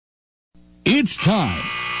It's time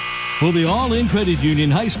for the All-In Credit Union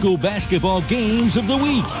High School Basketball Games of the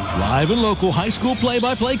Week. Live and local high school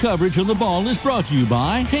play-by-play coverage of the ball is brought to you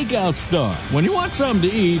by Takeout Star. When you want something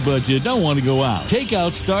to eat, but you don't want to go out,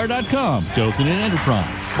 TakeoutStar.com, Dothan and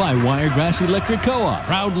Enterprise. By Wiregrass Electric Co-op,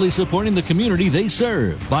 proudly supporting the community they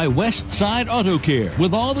serve. By West Side Auto Care,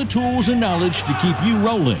 with all the tools and knowledge to keep you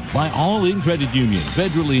rolling. By All-In Credit Union,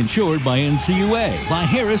 federally insured by NCUA. By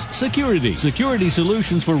Harris Security, security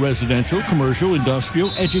solutions for residential, commercial, industrial,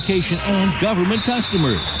 education, and government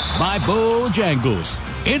customers. By Bojangles.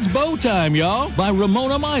 It's bow time, y'all. By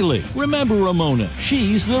Ramona Miley. Remember Ramona.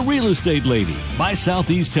 She's the real estate lady. By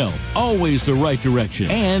Southeast Health. Always the right direction.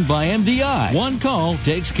 And by MDI. One call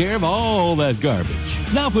takes care of all that garbage.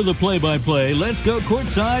 Now for the play-by-play, let's go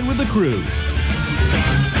courtside with the crew.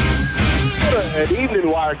 Good evening,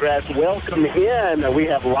 Wiregrass. Welcome in. We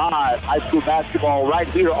have live high school basketball right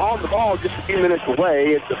here on the ball just a few minutes away.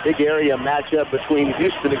 It's a big area matchup between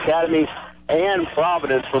Houston Academy and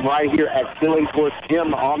Providence from right here at Killingsworth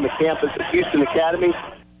Gym on the campus of Houston Academy.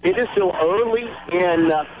 It is still early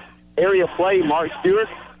in area play, Mark Stewart,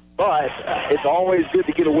 but it's always good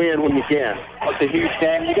to get a win when you can. It's a huge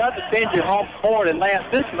game. You got to defend your home court, and Lance,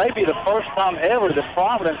 this may be the first time ever that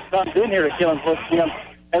Providence comes in here to Killingsworth Gym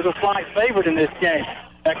as a slight favorite in this game.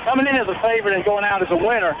 Now, coming in as a favorite and going out as a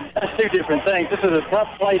winner, that's two different things. This is a tough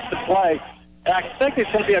place to play. And I expect it's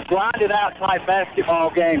going to be a grinded-out type basketball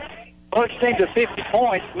game. Both teams to 50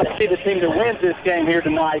 points. Let's see the team that wins this game here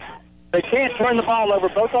tonight. They can't turn the ball over.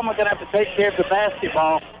 Both of them are going to have to take care of the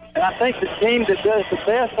basketball. And I think the team that does the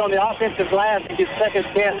best on the offensive glass and gets second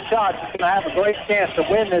chance shots is going to have a great chance to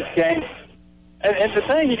win this game. And the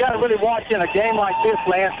thing you got to really watch in a game like this,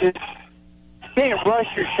 Lance, is you can't rush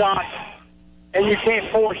your shots and you can't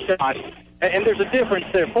force shots. And there's a difference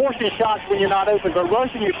there. Forcing shots when you're not open, but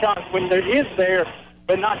rushing your shots when there is there,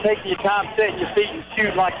 but not taking your time, setting your feet and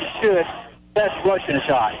shooting like you should, that's rushing a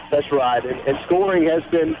shot. That's right. And scoring has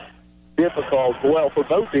been difficult, well, for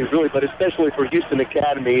both teams, really, but especially for Houston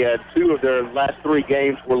Academy. Two of their last three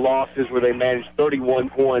games were losses where they managed 31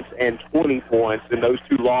 points and 20 points in those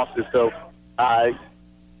two losses. So,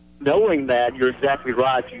 knowing that, you're exactly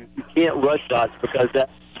right. You can't rush shots because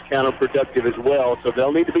that's counterproductive as well. So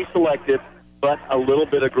they'll need to be selective, but a little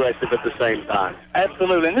bit aggressive at the same time.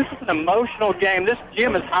 Absolutely. And this is an emotional game. This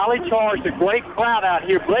gym is highly charged. A great crowd out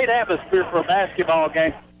here. Great atmosphere for a basketball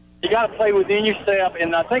game. You got to play within yourself.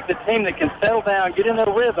 And I think the team that can settle down, get in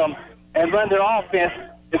their rhythm, and run their offense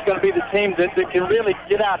is going to be the team that can really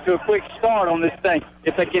get out to a quick start on this thing.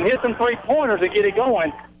 If they can hit some three-pointers and get it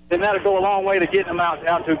going, then that'll go a long way to getting them out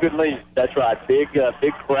to a good lead. That's right. Big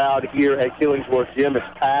crowd here at Killingsworth Gym. It's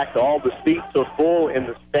packed. All the seats are full in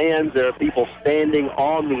the stands. There are people standing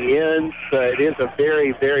on the ends. It is a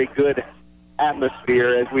very, very good atmosphere.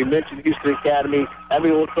 As we mentioned, Houston Academy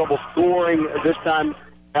having a little trouble scoring this time.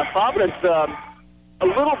 Now, Providence, a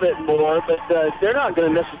little bit more, but they're not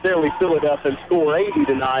going to necessarily fill it up and score 80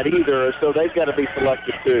 tonight either, so they've got to be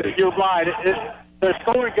selective too. You're right. The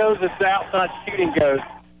scoring goes as the outside shooting goes.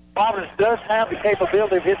 Providence does have the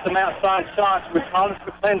capability of hitting some outside shots with Thomas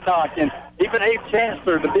McClintock, and even Abe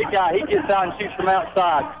Chancellor, the big guy, he gets out and shoots from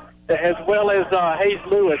outside, as well as Hayes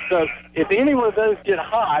Lewis. So if any one of those get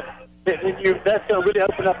hot, that's going to really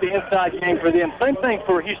open up the inside game for them. Same thing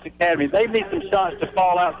for Houston Academy. They need some shots to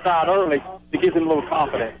fall outside early to give them a little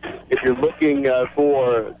confidence. If you're looking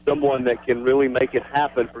for someone that can really make it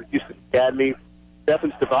happen for Houston Academy,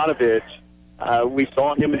 Stefan Stefanovic, we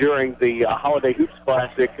saw him during the Holiday Hoops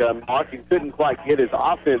Classic. Mark, he couldn't quite get his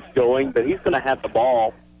offense going, but he's going to have the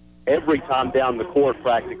ball every time down the court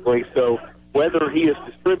practically. So whether he is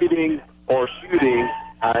distributing or shooting,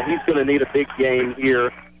 he's going to need a big game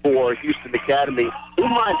here for Houston Academy. Who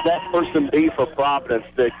might that person be for Providence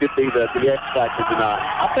that could be the X factor tonight?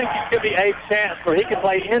 I think he could be Abe Chancellor. He can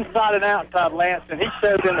play inside and outside, Lance, and he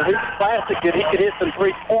showed in the Hoops Classic that he could hit some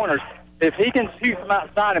three-pointers. If he can shoot from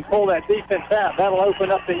outside and pull that defense out, that'll open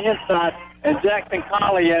up the inside, and Jackson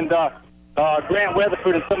Colley and Grant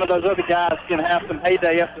Weatherford and some of those other guys can have some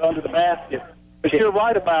heyday up under the basket. But you're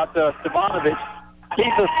right about Stefanovic.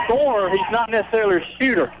 He's a scorer. He's not necessarily a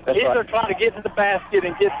shooter. He's right. Trying to get to the basket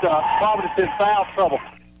and get Providence in foul trouble.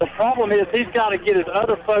 The problem is he's got to get his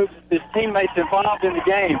other folks, his teammates involved in the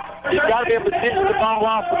game. He's got to be able to dish the ball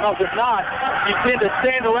off, because if not, you tend to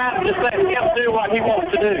stand around and just let him do what he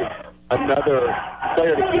wants to do. Another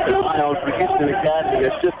player to keep an eye on for Houston Academy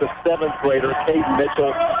is just a seventh grader, Caden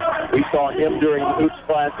Mitchell. We saw him during the Hoops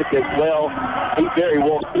Classic as well. He very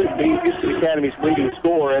well could be Houston Academy's leading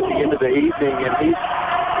scorer at the end of the evening, and he's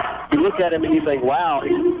you look at him and you think, wow,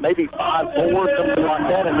 he's maybe 5'4", something like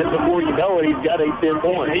that, and then before you know it, he's got 10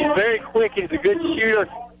 points. He's very quick. He's a good shooter,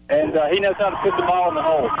 and he knows how to put the ball in the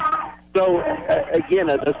hole. So, again,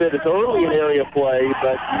 as I said, it's early in area play,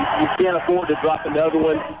 but you can't afford to drop another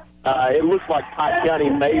one. It looks like Pike County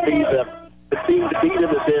may be the team to beat in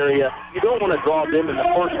this area. You don't want to draw them in the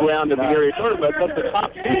first round of the area tournament, but the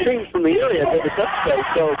top two teams from the area get the upstate,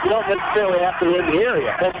 so you don't necessarily have to win the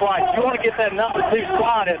area. That's right. You want to get that number 2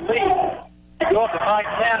 spot at least. You go up to Pike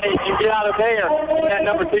County, if you get out of there, that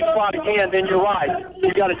number 2 spot again, then you're right.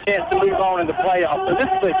 You got a chance to move on in the playoffs. So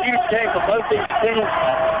this is a huge game for both these teams.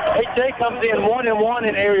 HA comes in 1-1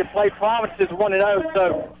 in area play. Providence is 1-0.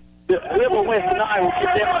 So whoever wins tonight will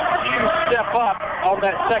give them a huge step up on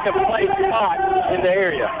that second place spot in the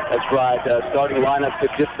area. That's right. Starting lineups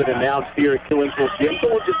have just been announced here at Killingsville Gym.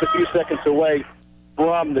 So we're just a few seconds away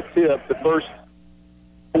from the tip. The first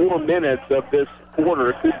 4 minutes of this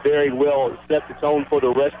quarter could very well set the tone for the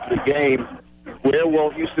rest of the game. Where will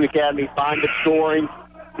Houston Academy find the scoring?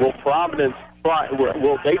 Will Providence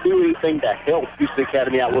will they do anything to help Houston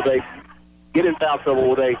Academy out? Will they get in foul trouble?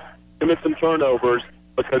 Will they commit some turnovers?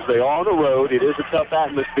 Because they are on the road. It is a tough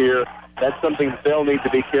atmosphere. That's something that they'll need to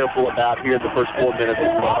be careful about here in the first 4 minutes.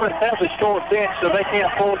 Providence has a short bench, so they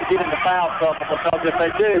can't afford to get into foul trouble, because if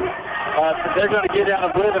they do, they're going to get out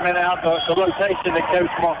of rhythm and out the rotation that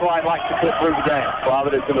Coach Markwright likes to put through the game.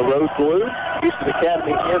 Providence in the rose blue. Houston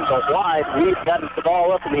Academy in the white. We've got the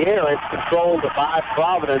ball up in the air. It's controlled by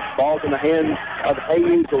Providence. Ball's in the hands of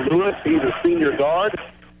Hayes Lewis. He's a senior guard.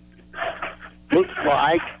 Looks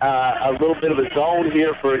like a little bit of a zone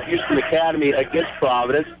here for Houston Academy against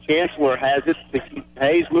Providence. Chancellor has it to keep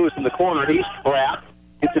Hayes Lewis in the corner. He's trapped.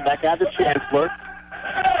 Gets it back out to Chancellor.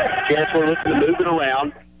 Chancellor looking to move it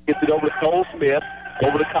around. Gets it over to Cole Smith.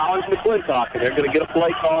 Over to Collins McClintock. And they're going to get a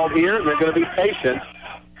play called here, and they're going to be patient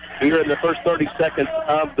here in the first 30 seconds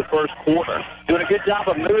of the first quarter. Doing a good job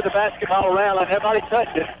of moving the basketball around, letting everybody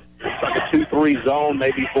touch it. It's like a 2-3 zone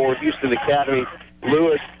maybe for Houston Academy.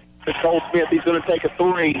 Lewis to Cole Smith. He's going to take a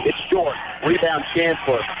 3. It's short. Rebound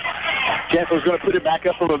Chancellor. Chancellor's going to put it back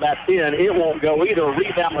up from about 10. It won't go either.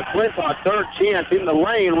 Rebound McClintock. Third chance in the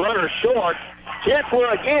lane. Runner short. Chancellor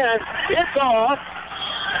again. It's off.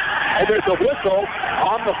 And there's a whistle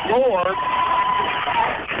on the floor.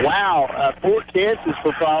 Wow. 4 chances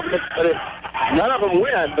for Providence, but none of them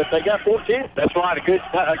win, but they got 4 chances. That's right. A good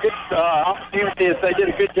opportunity. They did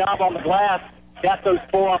a good job on the glass. Got those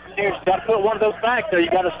 4 opportunities. Got to put one of those back there. You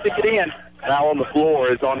got to stick it in. Now on the floor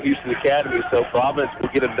is on Houston Academy, so Providence will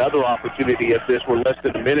get another opportunity if this were less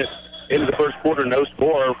than a minute into the first quarter. No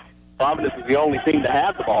score. Providence is the only team to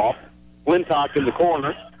have the ball. Flintock in the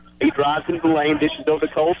corner. He drives into the lane, dishes over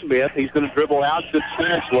to Cole Smith. He's going to dribble out to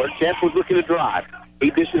Chancellor. Chancellor's looking to drive. He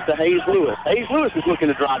dishes to Hayes Lewis. Hayes Lewis is looking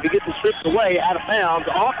to drive. He gets it stripped away, out of bounds.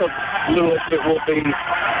 Off of Lewis, it will be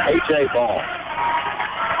H.A. ball.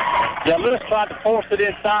 Yeah, Lewis tried to force it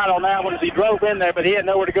inside on that one as he drove in there, but he had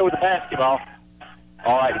nowhere to go with the basketball.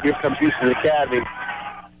 All right, here comes Houston Academy.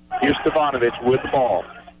 Here's Stavanovich with the ball.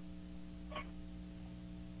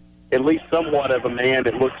 At least somewhat of a man,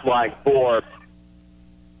 it looks like, for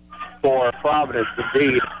Providence,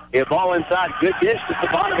 indeed. If ball inside, good dish to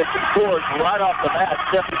Stavanovich. He scores right off the bat.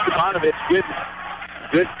 Stephen Stavanovich,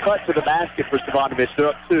 good cut to the basket for Stavanovich. They're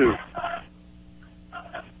up 2.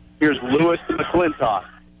 Here's Lewis to McClintock.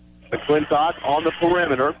 McClintock on the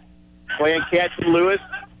perimeter. Playing catch from Lewis.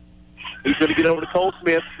 He's going to get over to Cole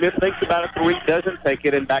Smith. Smith thinks about a 3, doesn't take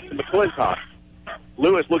it, and back to McClintock.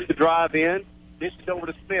 Lewis looks to drive in. Dishes over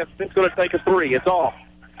to Smith. Smith's going to take a 3. It's off.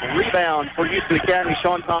 Rebound for Houston Academy.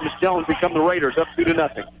 Sean Thomas Jones become the Raiders, up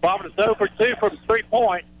 2-0. Providence 0 for 2 from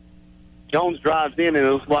 3-point. Jones drives in, and it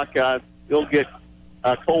looks like he'll get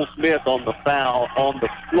Cole Smith on the foul on the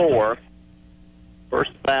floor.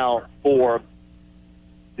 First foul for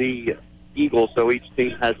the Eagles, so each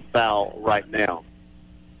team has a foul right now.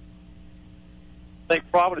 I think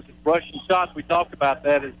Providence is rushing shots. We talked about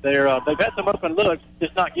that. They've had some open looks,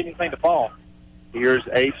 just not getting anything to fall. Here's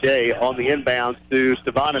H.A. on the inbounds to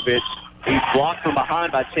Stavanovich. He's blocked from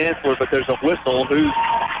behind by Chancellor, but there's a whistle.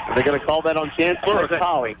 Are they going to call that on Chancellor or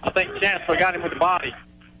Colley? I think Chancellor got him with the body.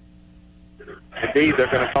 Indeed,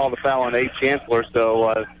 they're going to call the foul on Chancellor,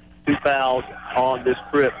 so 2 fouls on this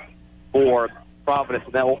trip for Providence.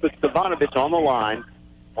 And that will put Stavanovich on the line.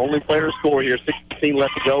 Only player to score here. 16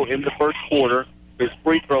 left to go in the first quarter. His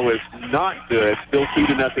free throw is not good. Still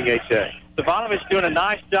 2-0 H.A. Stavanovich doing a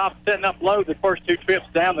nice job setting up low the first 2 trips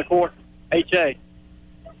down the court. H.A.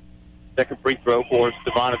 Second free throw for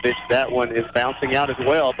Stavanovich. That one is bouncing out as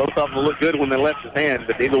well. Both of them look good when they left his hand,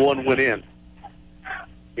 but neither one went in.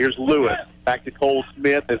 Here's Lewis. Back to Cole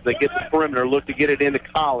Smith as they get the perimeter, look to get it into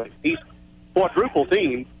Collins. He's quadruple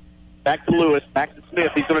team. Back to Lewis, back to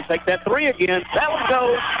Smith. He's going to take that three again. That one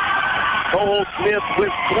goes. Cole Smith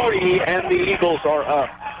with 3, and the Eagles are up.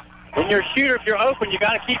 When you're a shooter, if you're open, you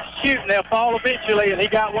got to keep shooting. They'll fall eventually, and he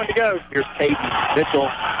got one to go. Here's Caden Mitchell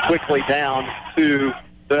quickly down to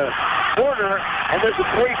the corner, and there's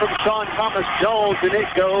a three from Sean Thomas-Jones, and it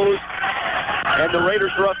goes. And the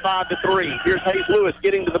Raiders are up 5-3. Here's Hayes Lewis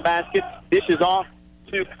getting to the basket. Dishes off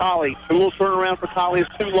to Colley. A little turnaround for Colley is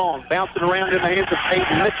too long. Bouncing around in the hands of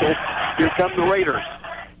Caden Mitchell. Here come the Raiders.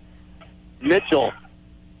 Mitchell.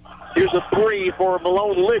 Here's a three for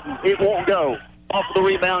Malone Litton. It won't go. Off the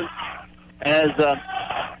rebound as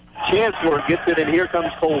Chancellor gets it, and here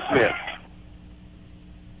comes Cole Smith.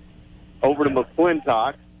 Over to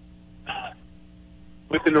McClintock.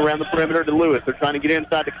 Whipping around the perimeter to Lewis. They're trying to get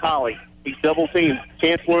inside to Colley. He's double-teamed.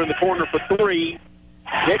 Chancellor in the corner for 3.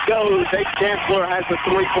 It goes. Jake Chancellor has the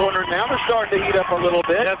three-pointer. Now they're starting to heat up a little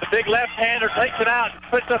bit. Yeah, the big left-hander takes it out,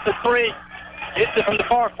 puts up the 3, hits it from the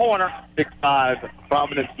far corner. 6-5.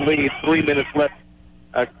 Providence lead. 3 minutes left.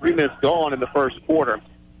 3 minutes gone in the first quarter.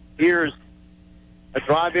 Here's a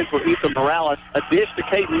drive-in for Ethan Morales. A dish to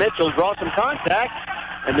Caden Mitchell. Draw some contact,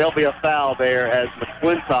 and there'll be a foul there as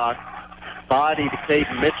McClintock bodied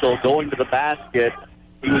Caden Mitchell going to the basket.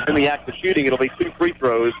 He was in the act of shooting. It'll be 2 free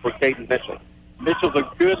throws for Caden Mitchell. Mitchell's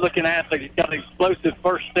a good-looking athlete. He's got an explosive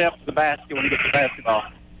first step to the basket when he gets the basketball.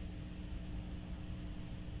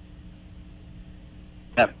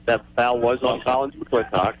 That foul was on Collins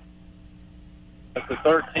McClintock. That's the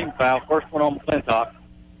third team foul. First one on McClintock.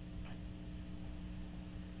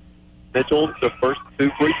 Mitchell, the first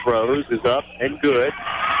 2 free throws, is up and good.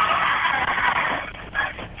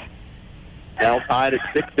 Now tied at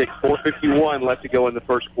 6-6, 4:51 left to go in the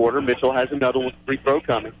first quarter. Mitchell has another one, free throw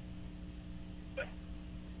coming.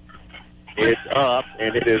 It's up,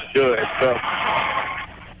 and it is good. So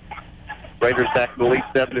Raiders back in the lead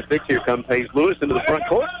 7-6. Here comes Hayes Lewis into the front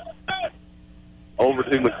court. Over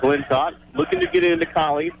to McClintock, looking to get into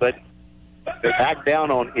Colley, but they're back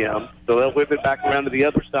down on him. So they'll whip it back around to the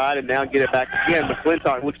other side and now get it back again.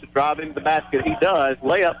 McClintock looks to drive into the basket. He does.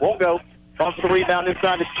 Layup won't go. Off the rebound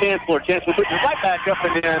inside is Chancellor. Chancellor puts it right back up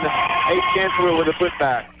and in. Hayes Chancellor with a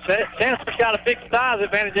putback. Chancellor's got a big size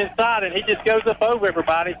advantage inside, and he just goes up over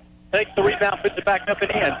everybody. Takes the rebound, puts it back up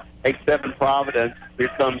and in. 8-7 Providence. Here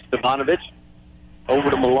comes Stavanovich. Over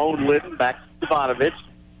to Malone Litton. Back to Stavanovich.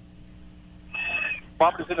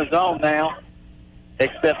 Providence in the zone now.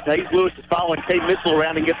 Except Hayes Lewis is following Kate Mitchell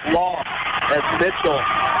around and gets lost as Mitchell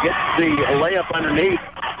gets the layup underneath.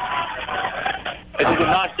 They did a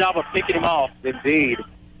nice job of picking him off. Indeed.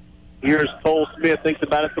 Here's Cole Smith. Thinks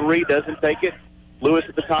about a 3. Doesn't take it. Lewis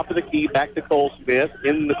at the top of the key. Back to Cole Smith.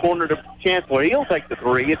 In the corner to Chancellor. He'll take the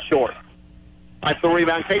 3. It's short. That's the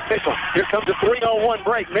rebound. Kate Mitchell. Here comes a 3-on-1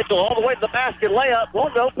 break. Mitchell all the way to the basket. Layup.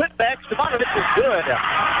 Won't go. Putback. Stavanovich is good.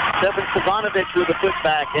 Stefan Stavanovich with a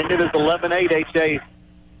putback. And it is 11-8 HA.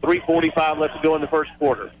 3:45 left to go in the first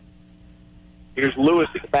quarter. Here's Lewis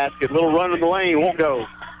at the basket. Little run in the lane. Won't go.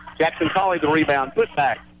 Jackson Colley the rebound.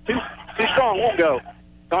 Putback. Too strong. Won't go.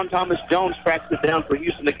 Don Thomas-Jones tracks it down for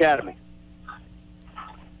Houston Academy.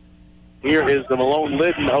 Here is the Malone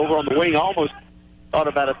Litton over on the wing. Almost thought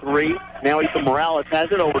about a 3. Now Ethan Morales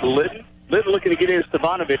has it over to Litton. Litton looking to get in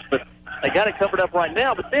Stavanovich, but they got it covered up right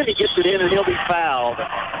now. But then he gets it in, and he'll be fouled.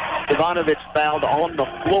 Stavanovich fouled on the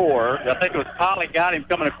floor. I think it was Colley got him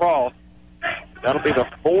coming across. That'll be the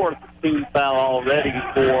 4th team foul already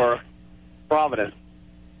for Providence.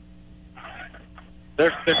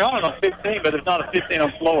 They're calling on 15, but there's not a 15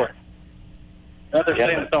 on the floor. Another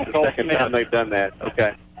thing that's on Cole second Smith. time they've done that.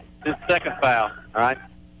 Okay. His second foul. All right.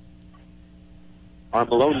 Our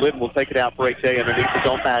Malone Litton will take it out for HA underneath his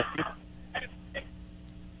own basket.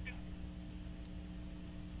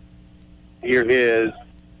 Here is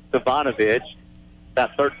Stavanovich,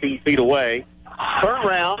 about 13 feet away. Turn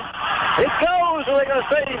around. It goes. Are they going to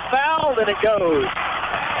say he's fouled? And it goes.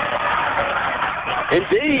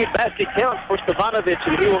 Indeed, basket counts for Stavanovich,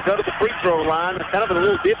 and he will go to the free throw line. It's kind of a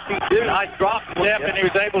little dipsy do. Nice drop step, and he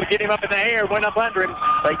was able to get him up in the air, went up under him.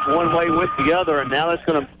 Takes one way, went the other, and now that's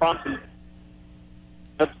going to prompt some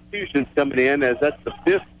substitutions coming in, as that's the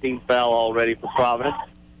 5th team foul already for Providence.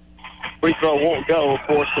 Free throw won't go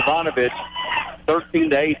for Stavanovich.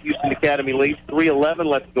 13-8, Houston Academy leads. 3:11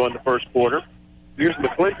 left to go in the first quarter. Here's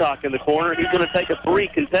McClintock in the corner. He's going to take a 3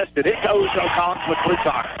 contested. It goes on Collins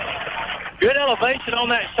McClintock. Good elevation on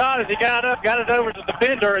that shot as he got up, got it over to the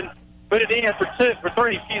defender, and put it in for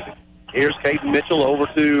 3. Here's Caden Mitchell over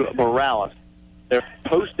to Morales. They're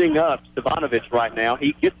posting up Stavanovich right now.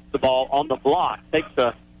 He gets the ball on the block, takes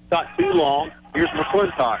a shot too long. Here's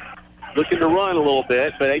McClintock looking to run a little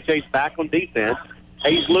bit, but H.A.'s back on defense.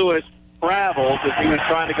 Hayes Lewis travels as he was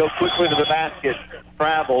trying to go quickly to the basket.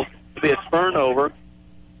 Travels to be a turnover.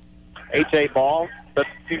 H.A. ball.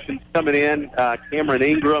 Substitutions coming in. Cameron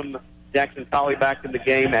Ingram, Jackson Colley back in the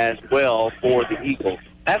game as well for the Eagles.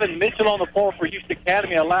 Having Mitchell on the floor for Houston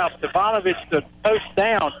Academy allows Stefanovic to post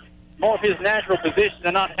down more of his natural position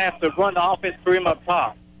and not have to run the offense through him up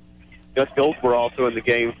top. Gus Goldsboro also in the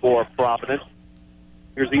game for Providence.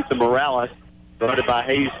 Here's Ethan Morales, guarded by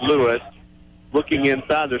Hayes Lewis. Looking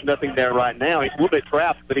inside, there's nothing there right now. He's a little bit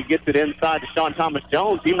trapped, but he gets it inside to Sean Thomas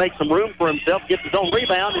Jones. He makes some room for himself, gets his own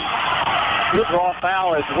rebound, and he'll draw a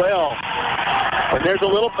foul as well. And there's a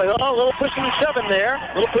little pushing and shoving there,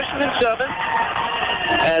 a little pushing and shoving,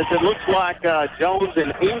 as it looks like Jones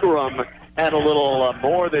and Ingram had a little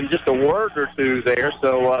more than just a word or two there.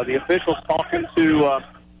 So the officials talking to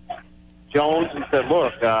Jones and said,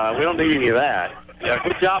 look, we don't need any of that. Yeah,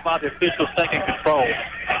 good job by the officials taking control.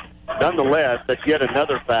 Nonetheless, that's yet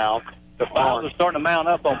another foul. The fouls are starting to mount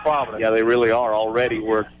up on Providence. Yeah, they really are already.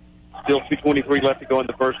 We're still 2:23 left to go in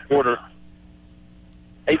the first quarter.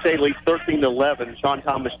 H.A. leads 13-11. Sean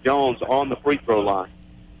Thomas Jones on the free throw line.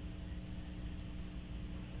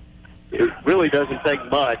 It really doesn't take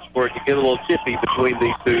much for it to get a little chippy between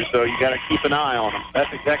these two, so you got to keep an eye on them.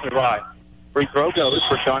 That's exactly right. Free throw goes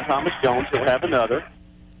for Sean Thomas Jones. He'll have another.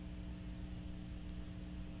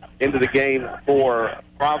 Into the game for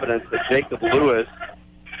Providence, Jacob Lewis.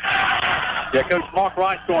 Yeah, Coach Mark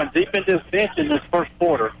Wright's going deep into his bench in this first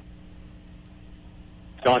quarter.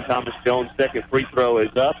 Sean Thomas Jones' second free throw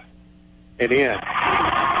is up and in.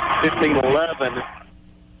 15-11,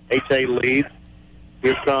 H.A. leads.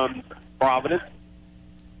 Here comes Providence.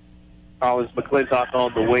 Collins McClintock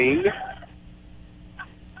on the wing.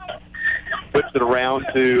 Flips it around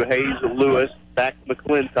to Hayes Lewis. Back to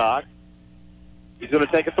McClintock. He's going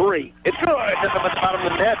to take a three. It's good. Just at the bottom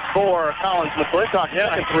of the net for Collins McClintock.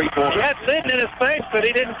 Second three-pointer. He had sitting in his face, but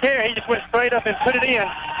he didn't care. He just went straight up and put it in.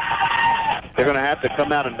 They're going to have to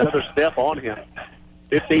come out another step on him.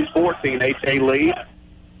 15-14, H.A. lead.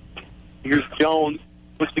 Here's Jones.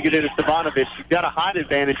 Looks to get into Stefanovic. He's got a height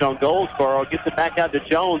advantage on Goldsboro. Gets it back out to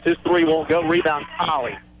Jones. His three won't go. Rebound,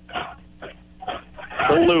 Colley.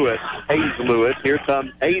 For Lewis. Hayes Lewis. Here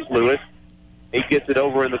comes Hayes Lewis. He gets it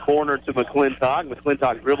over in the corner to McClintock.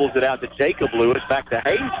 McClintock dribbles it out to Jacob Lewis. Back to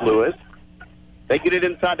Hayes Lewis. They get it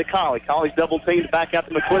inside to Colley. Colley's double-teamed back out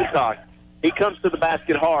to McClintock. He comes to the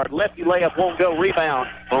basket hard. Lefty layup won't go. Rebound.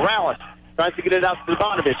 Morales tries to get it out to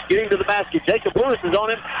Stefanovic. Getting to the basket. Jacob Lewis is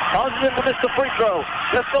on him. Causes him to miss the free throw.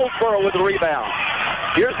 Let's Goldsboro with the rebound.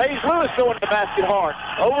 Here's Hayes Lewis going to the basket hard.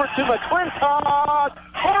 Over to McClintock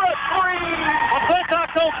for a three.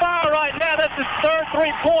 McClintock's on fire right now. That's his third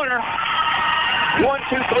three-pointer. 1,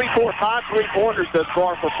 2, 3, 4, 5 3-pointers thus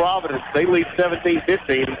far for Providence. They lead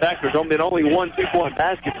 17-15. In fact, there's been only one 2-point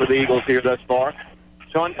basket for the Eagles here thus far.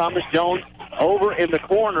 Sean Thomas Jones over in the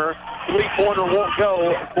corner. Three-pointer won't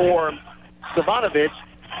go for Stefanovic.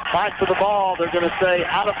 Fight for the ball. They're going to say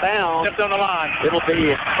out of bounds. Stepped on the line. It'll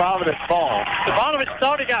be Providence ball. Stefanovic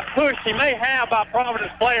thought he got pushed. He may have by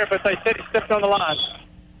Providence player, but they said he stepped on the line.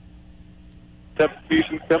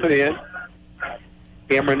 Substitutions coming in.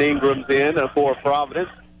 Cameron Ingram's in for Providence.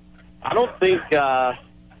 I don't think I've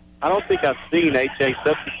seen H.A.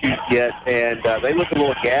 substitute yet, and they look a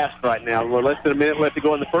little gassed right now. We're less than a minute left to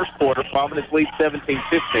go in the first quarter. Providence leads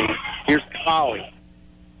 17-15. Here's Colley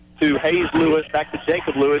to Hayes Lewis, back to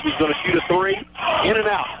Jacob Lewis. He's going to shoot a three, in and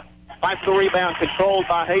out. Fights the rebound, controlled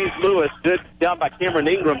by Hayes Lewis. Good job by Cameron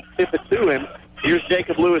Ingram, tip it to him. Here's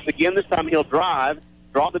Jacob Lewis again. This time he'll drive,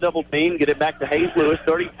 draw the double team, get it back to Hayes Lewis.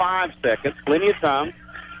 35 seconds, plenty of time.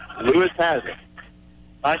 Lewis has it.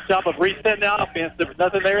 Nice job of resetting the offense. There's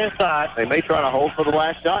nothing there inside. They may try to hold for the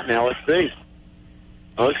last shot now. Let's see.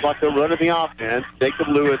 Looks like they're running the offense. Jacob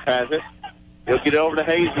Lewis has it. He'll get it over to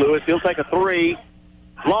Hayes Lewis. He'll take a three.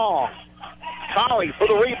 Long. Colley for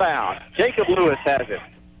the rebound. Jacob Lewis has it.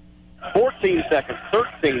 14 seconds.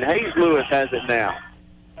 13. Hayes Lewis has it now.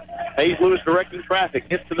 Hayes Lewis directing traffic.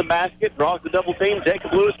 Gets to the basket. Draws the double team.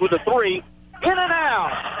 Jacob Lewis with a three. In and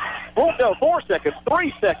out. Won't go. 4 seconds.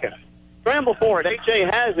 3 seconds. Scramble for it. H.A.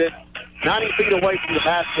 has it 90 feet away from the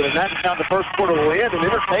basket, and that's how the first quarter will end. An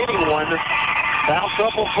entertaining one. Foul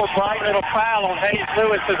trouble for Bright. Little foul on Hayes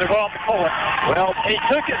Lewis as they go off the court. Well, he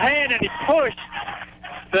took his hand and he pushed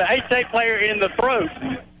the H.A. player in the throat.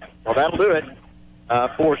 Well, that'll do it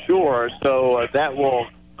for sure. So that will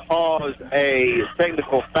cause a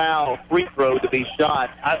technical foul free throw to be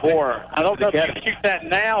shot. I don't know if you can shoot that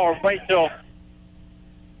now or wait till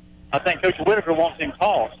I think Coach Whitaker wants him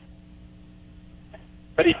tossed.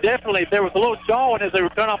 but there was a little jawing as they were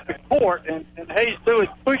coming off the court, and Hayes Lewis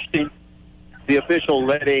pushed him. The official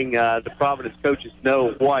letting the Providence coaches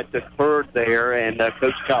know what occurred there, and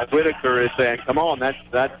Coach Scott Whitaker is saying, come on, that's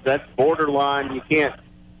borderline. You can't,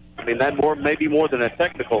 maybe more than a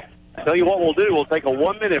technical. I tell you what we'll do. We'll take a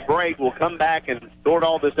 1-minute break. We'll come back and sort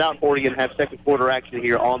all this out for you and have second quarter action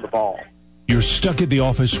here on the ball. You're stuck at the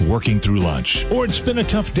office working through lunch, or it's been a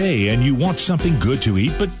tough day and you want something good to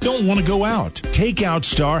eat but don't want to go out. Takeout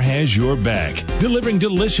Star has your back, delivering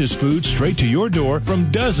delicious food straight to your door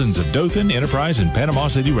from dozens of Dothan, Enterprise, and Panama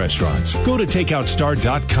City restaurants. Go to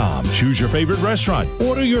takeoutstar.com, choose your favorite restaurant,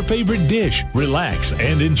 order your favorite dish, relax,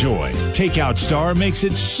 and enjoy. Takeout Star makes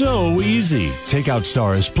it so easy. Takeout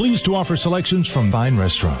Star is pleased to offer selections from fine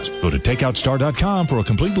restaurants. Go to takeoutstar.com for a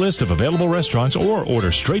complete list of available restaurants or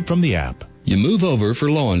order straight from the app. You move over for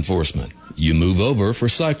law enforcement. You move over for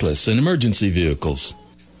cyclists and emergency vehicles.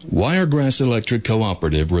 Wiregrass Electric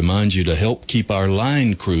Cooperative reminds you to help keep our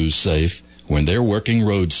line crews safe when they're working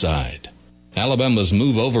roadside. Alabama's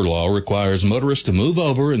move over law requires motorists to move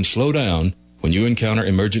over and slow down when you encounter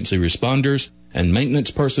emergency responders and maintenance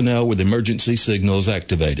personnel with emergency signals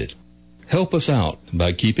activated. Help us out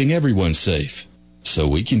by keeping everyone safe so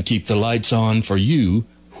we can keep the lights on for you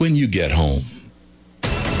when you get home.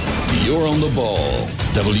 You're on the ball.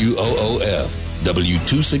 WOOF,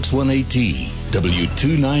 W261AT,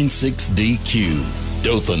 W296DQ,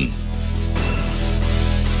 Dothan.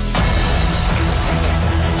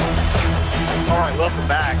 All right, welcome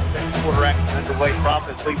back. Second quarter action underway.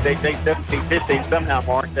 Providence leads 17-15. Somehow,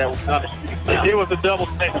 Mark, that was not a shooting foul. It was a double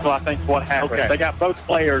technical, I think, is what happened. Okay. They got both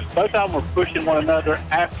players. Both of them were pushing one another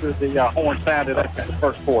after the horn sounded at the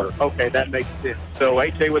first quarter. Okay, that makes sense. So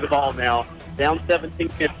H.A. with the ball now. Down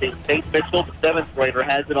 17-15. Tate Mitchell, the seventh grader,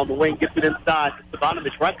 has it on the wing, gets it inside.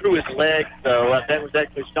 Stavanovich right through his leg. So that was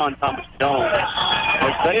actually Sean Thomas Jones.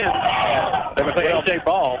 They're saying H.A.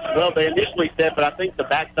 ball. Well, they initially said, but I think the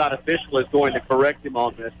backside official is going to correct him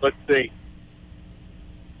on this. Let's see.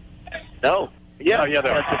 No. Yeah, yes, it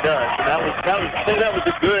does. So I think that was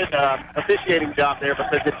a good officiating job there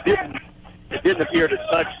because it didn't appear to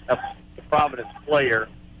touch a Providence player,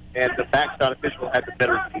 and the backside official had the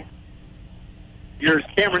better view. Here's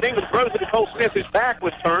Cameron Ingram throws it to Cole Smith, whose back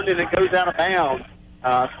was turned, and it goes out of bounds.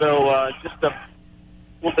 Just a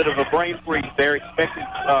little bit of a brain freeze there. Expected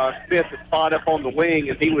Smith to spot up on the wing,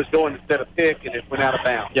 and he was going to set a pick, and it went out of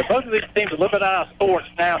bounds. Yeah, both of these teams are a little bit out of sorts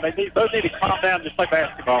now. Both need to calm down just like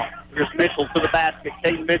basketball. Here's Mitchell to the basket.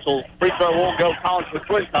 Caden Mitchell, free throw won't go. Collins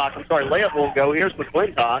McClintock. Layup won't go. Here's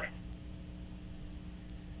McClintock.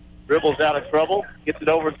 Dribbles out of trouble. Gets it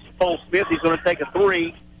over to Cole Smith. He's going to take a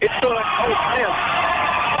three. It's going to Cole Smith.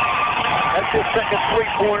 That's his second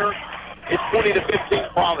three-pointer. It's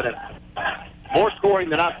 20-15 Providence. More scoring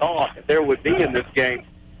than I thought there would be in this game,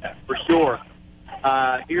 for sure.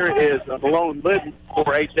 Here is Malone Lidden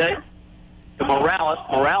for H.A. to Morales.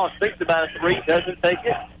 Morales thinks about a three, doesn't take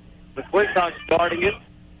it. McClintock starting it.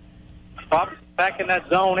 Providence back in that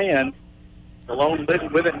zone in. Malone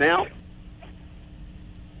Lidden with it now.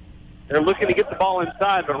 They're looking to get the ball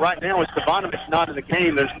inside, but right now with Stavanovich not in the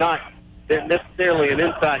game, there's not necessarily an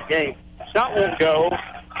inside game. Shot won't go.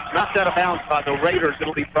 Knocked out of bounds by the Raiders.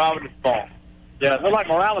 It'll be Providence ball. Yeah, it looked like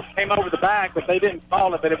Morales came over the back, but they didn't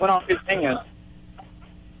call it, but it went off his hands.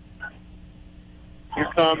 Here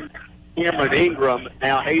comes Cameron Ingram.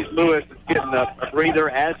 Now Hayes Lewis is getting a breather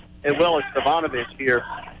as well as Stavanovich here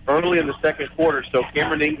early in the second quarter. So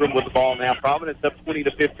Cameron Ingram with the ball now. Providence up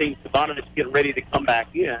 20-15. Stavanovich getting ready to come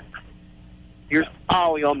back in. Here's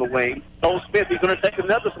Ollie on the wing. Cole Smith, he's going to take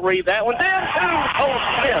another three. That one down to Cole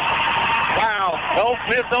Smith. Wow. Cole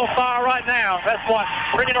Smith's on fire right now. That's what,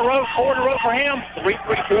 3 in a row, 4 in a row for him. 3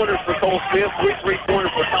 3-pointers for Cole Smith, 3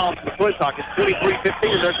 3-pointers for Collins McClintock. It's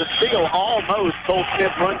 23-15, and there's a steal almost. Cole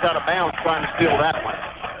Smith runs out of bounds trying to steal that one.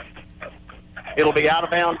 It'll be out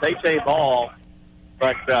of bounds, H.A. ball.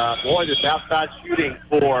 But, boy, this outside shooting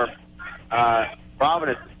for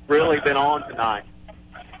Providence has really been on tonight.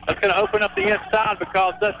 That's going to open up the inside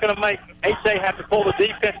because that's going to make H.A. have to pull the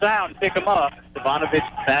defense out and pick them up.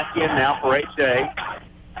 Stavanovich back in now for H.A.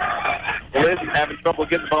 Liz is having trouble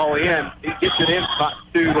getting the ball in. He gets it in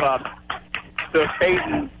to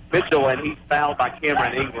Caden Mitchell, and he's fouled by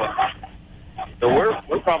Cameron Ingram. So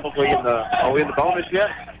we're probably in the – are we in the bonus yet?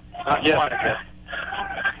 Not yet. Quite yet.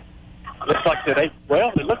 Looks like today.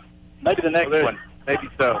 Well, it looks maybe the next one. Maybe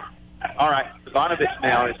so. All right, Stavanovich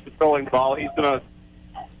now is controlling the ball. He's going to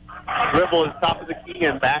dribble at the top of the key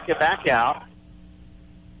and back it back out.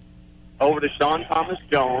 Over to Sean Thomas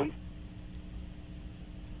Jones.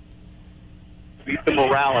 Beat to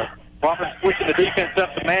Morales. Providence switching the defense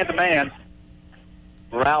up to man-to-man.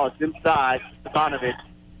 Morales inside. Stefanovic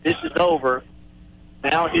dishes over.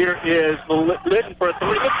 Now here is Litton for a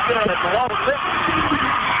three. It's good. Malone Litton.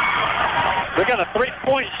 We got a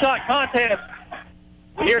three-point shot contest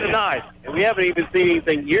here tonight. And we haven't even seen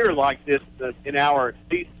anything near like this in our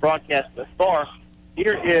season broadcast thus far.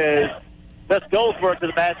 Here is Gus Goldsberg to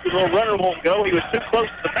the basket. Little runner won't go. He was too close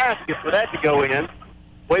to the basket for that to go in. The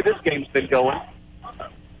way this game's been going.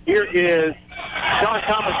 Here is John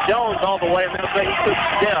Thomas Jones all the way. I'm going to say he took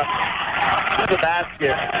step to the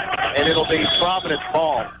basket, and it'll be Providence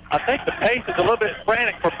ball. I think the pace is a little bit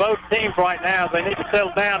frantic for both teams right now. They need to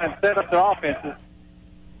settle down and set up their offenses.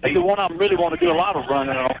 They do really want to do a lot of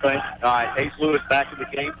running, I don't think. All right, Ace Lewis back in the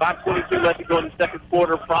game. 5:22 left to go in the second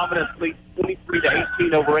quarter. Providence leads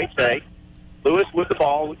 23-18 over HA. Lewis with the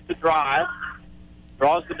ball, looks to drive,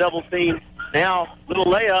 draws the double team. Now, little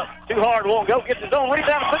layup, too hard, won't go. Gets his own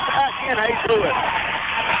rebound, puts it back in. Ace Lewis.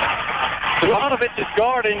 Stefanovic is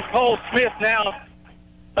guarding Cole Smith now,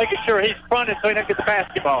 making sure he's fronted so he doesn't get the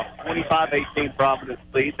basketball. 25-18 Providence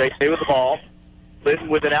lead. They stay with the ball. Litton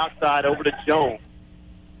with it outside over to Jones.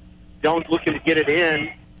 Jones looking to get it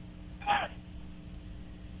in.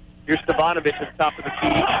 Here's Stefanovic at the top of the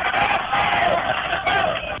key.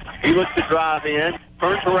 He looks to drive in,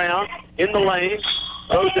 turns around, in the lane,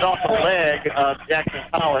 throws it off the leg of Jackson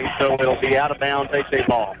Colley, so it'll be out of bounds, HA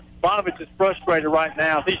ball. Stefanovic is frustrated right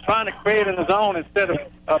now. He's trying to create in his own instead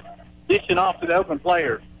of dishing off to the open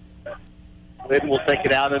players. Litton will take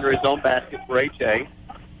it out under his own basket for HA.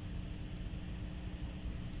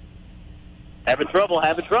 Having trouble.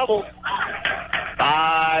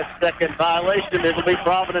 5-second violation. It'll be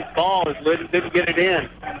Providence ball as Litton didn't get it in.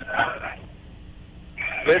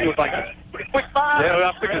 Litton was like a pretty quick five. Yeah,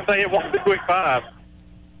 I was going to say it wasn't a quick five.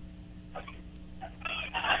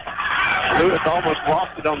 Lewis almost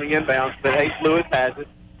lost it on the inbounds, but Ace Lewis has it.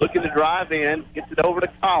 Looking to drive in, gets it over to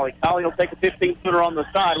Colley. Colley will take a 15-footer on the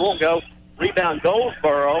side. Won't go. Rebound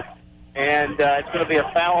Goldsboro, and it's going to be a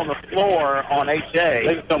foul on the floor on HA. I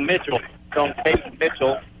think it's on Mitchell. It's on Peyton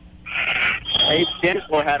Mitchell. Ace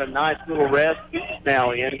Gensler had a nice little rest. He's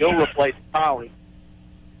now in. He'll replace Colley.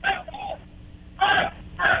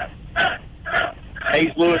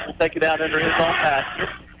 Hayes Lewis will take it out under his own basket.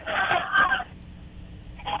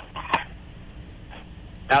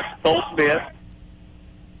 Out to Cole Smith.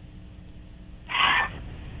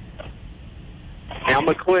 Now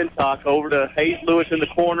McClintock over to Hayes Lewis in the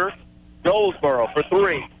corner. Goldsboro for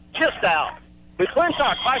three. Just out.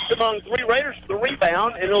 McClintock fights among three Raiders for the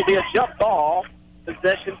rebound, and it'll be a jump ball.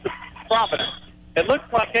 Possession to Providence. It looks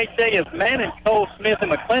like HA is manning Cole Smith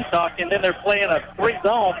and McClintock, and then they're playing a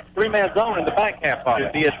three-man zone in the back half of it.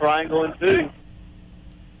 Should be a triangle and two.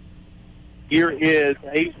 Here is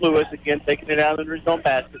Hayes Lewis again taking it out under his own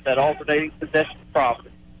basket. That alternating possession to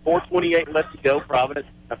Providence. 4:28 left to go. Providence,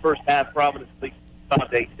 the first half, Providence leads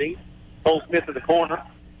 5-18. Cole Smith in the corner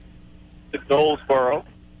to Goldsboro.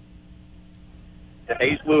 And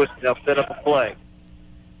Hayes Lewis now set up a play.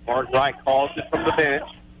 Mark Wright calls it from the bench.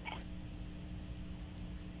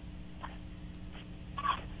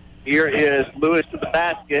 Here is Lewis to the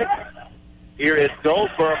basket. Here is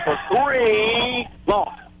Goldsboro for three.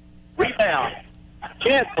 Long. Rebound.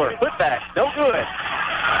 Chancellor, putback. No good.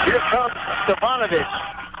 Here comes Stefanovic.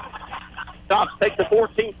 Stops, takes the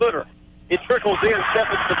 14-footer. It trickles in.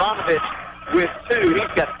 Stefan Stefanovic with two.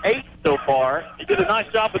 He's got 8 so far. He did a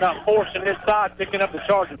nice job without forcing his side, picking up the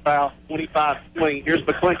charging foul. 25-20. Here's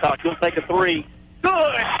McClintock. He'll take a three. Good.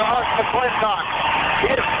 Charles McClintock.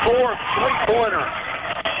 His fourth three-pointer.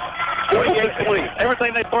 28-20.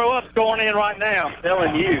 Everything they throw up's going in right now. I'm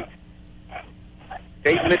telling you.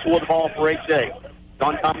 Dave Mitchell with the ball for HA.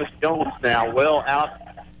 John Thomas Jones now well out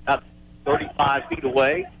 35 feet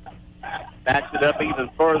away. Backs it up even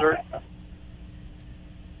further.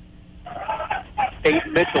 Dave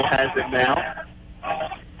Mitchell has it now.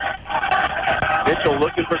 Mitchell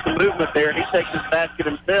looking for some movement there. He takes his basket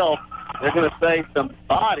himself. They're going to say some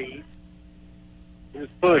body. He was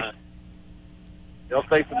pushed. They'll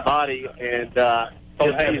say some body and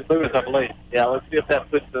Hayes Lewis, I believe. Yeah, let's see if that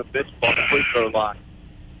puts the Mitchell on the free throw line.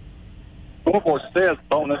 Scoreboard says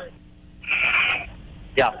bonus.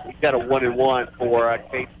 Yeah, we've got a 1-and-1 for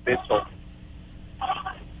Case Mitchell.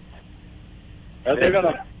 They're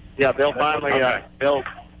gonna. Yeah, they'll finally they'll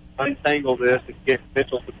untangle this and get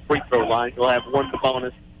Mitchell to the free throw line. He'll have one to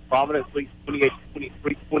bonus. Providence leads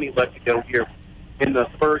 28-23, 20 left to go here in the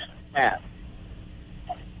first half.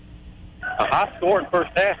 A high-scoring first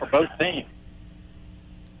half for both teams.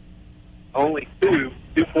 Only two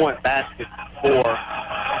two-point baskets for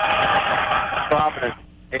Providence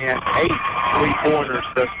and 8 three-pointers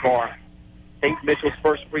thus far. Tate Mitchell's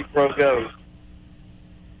first free throw goes.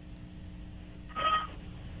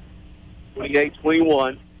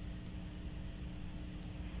 28-21.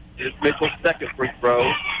 Here's Mitchell's second free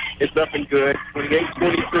throw. It's up and good,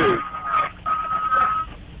 28-22.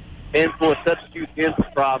 And for substitutes in for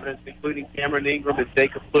Providence, including Cameron Ingram and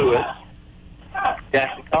Jacob Lewis.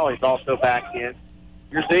 Jackson Colley's also back in.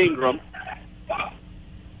 Here's Ingram.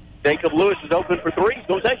 Jacob Lewis is open for three. He's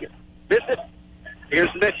going to take it. Miss it.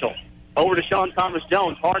 Here's Mitchell. Over to Sean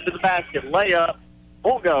Thomas-Jones. Hard to the basket. Layup.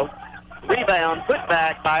 Won't go. Rebound. Put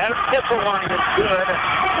back by Kesslerwani. It's good.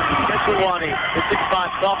 Kesslerwani, the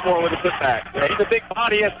 6'5" sophomore with a putback. Yeah, he's a big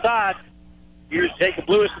body inside. Here's Jacob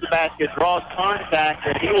Lewis to the basket. Draws contact,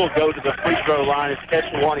 and he will go to the free throw line as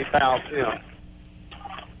Kesslerwani fouls him.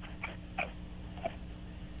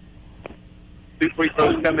 2 free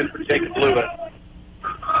throws coming for Jacob Lewis.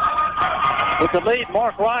 With the lead,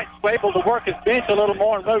 Mark Wright's able to work his bench a little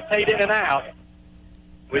more and rotate in and out,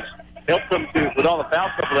 which helped them to, with all the foul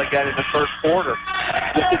trouble they got in the first quarter.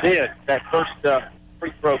 Yes, it did. That first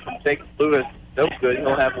free throw from Jacob Lewis, no good.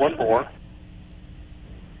 He'll have one more.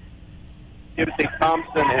 Timothy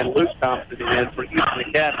Thompson and Luke Thompson in for Houston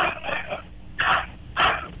Academy.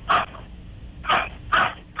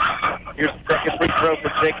 Here's the second free throw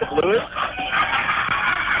for Jacob Lewis.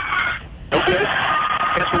 No good.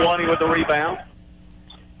 Kesslerwani with the rebound.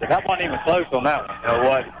 That wasn't even close on that one. No,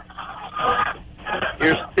 what?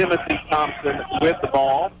 Here's Timothy Thompson with the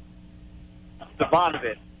ball.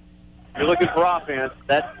 Stefanovic. You're looking for offense.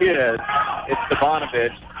 That's his. It's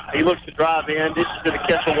Stefanovic. He looks to drive in. This is going to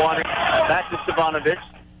Kesslerwani. Back to Stefanovic.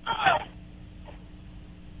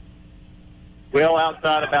 Well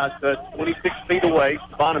outside, about 26 feet away.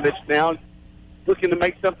 Stefanovic now looking to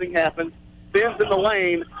make something happen. Spins in the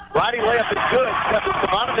lane. Righty layup is good.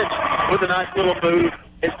 Stefanovic with a nice little move.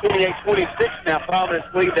 It's 28-26 now. Providence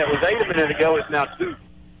lead that was 8 a minute ago is now 2.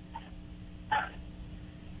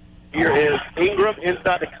 Here is Ingram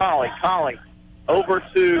inside to Colley. Colley over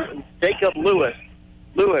to Jacob Lewis.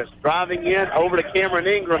 Lewis driving in over to Cameron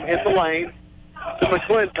Ingram in the lane to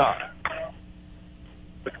McClintock.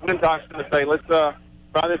 McClintock's going to say, let's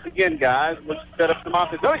try this again, guys. Let's set up some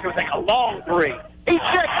offense. Oh, he's going to take a long three. He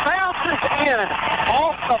just bounces in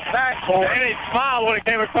off the backboard. And he smiled when it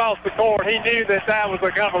came across the court. He knew that that was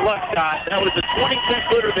a kind of a luck shot. That was a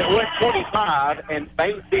 22-footer that went 25 and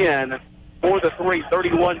banked in for the three,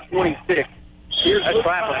 31-26. Here's Luke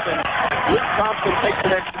Thompson. Luke Thompson takes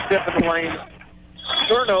an extra step in the lane.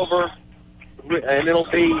 Turnover, and it'll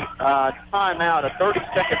be timeout, a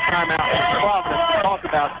 30-second timeout in Providence to talk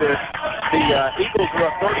about this. The Eagles were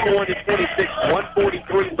up 31-26,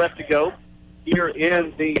 143 left to go here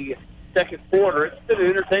in the second quarter. It's been an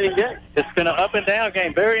entertaining game. It's been an up-and-down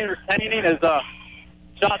game, very entertaining as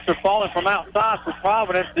shots are falling from outside for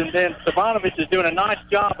Providence, and then Stefanovic is doing a nice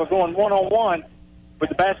job of going one-on-one with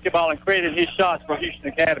the basketball and creating his shots for Houston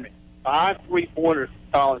Academy. 5 3-pointers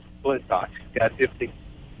for Collins Flintock. He's got 50.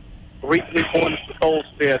 3 3-pointers for Cole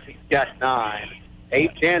Smith. He's got 9.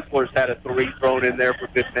 Abe Chancellor's had a 3 thrown in there for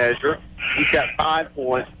good measure. He's got 5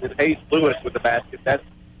 points. And Hayes Lewis with the basket. That's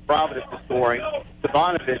Providence is scoring.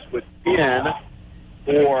 Stefanovic with 10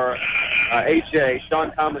 for H.A.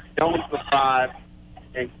 Sean Thomas-Jones with 5.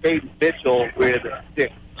 And Caden Mitchell with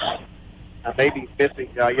 6. Maybe missing.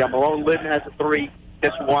 Malone Litton has a 3.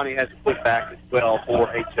 Kesslerwani has a putback as well for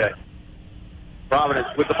H.A. Providence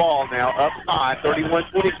with the ball now, up high,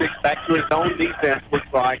 31-26, back to his own defense.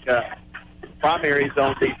 Looks like primary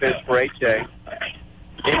zone defense for H.A.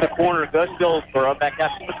 In the corner, Gus Dillsborough, back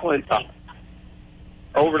out to McClintock.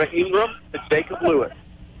 Over to Ingram, to Jacob Lewis.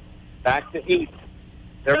 Back to Ingram.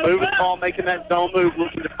 They're moving the ball, making that zone move,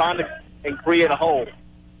 looking to find and create a hole.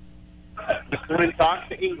 McClintock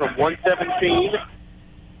to Ingram, 117.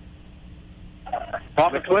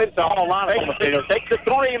 McClintock takes the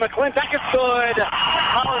 3. McClintock is good.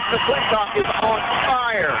 Collins McClintock is on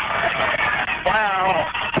fire. Wow.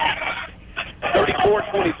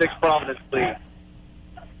 34-26 Providence lead.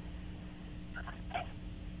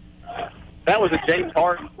 That was a James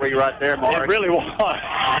Harden for you right there, Mark. It really was.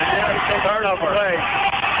 Turnover.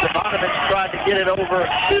 Stefanovic tried to get it over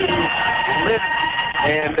to Litton,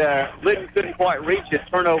 and Litton couldn't quite reach it.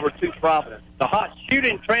 Turnover to Providence. The hot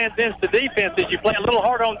shooting transcends to defense as you play a little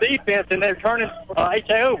hard on defense, and they're turning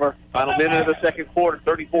H.A. over. Final minute of the second quarter,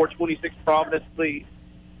 34-26 Providence lead.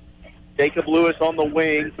 Jacob Lewis on the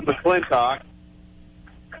wing to McClintock.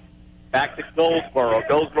 Back to Goldsboro.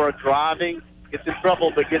 Goldsboro driving, gets in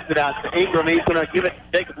trouble, but gets it out to Ingram. He's going to give it to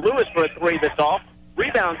Jacob Lewis for a 3 that's off.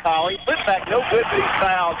 Rebound, Colley. Flip back, no good, but he's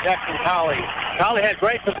fouled. Jackson Colley. Colley had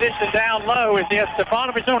great position down low, and he has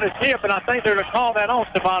Stefanovic on his hip, and I think they're going to call that on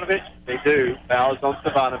Stefanovic. They do. Foul is on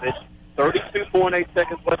Stefanovic. 32.8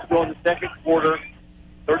 seconds left to go in the second quarter.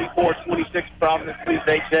 34-26, Providence leads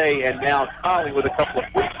 8A, and now Collie with a couple of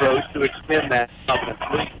free throws to extend that Providence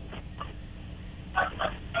lead.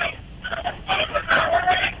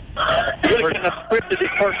 Really couldn't have scripted this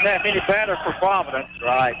first half any better for Providence.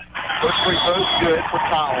 Right. First free throw's good for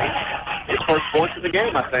Collie. His first points of the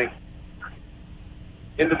game, I think.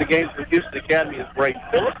 Into the game for Houston Academy is Braden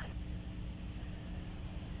Phillips.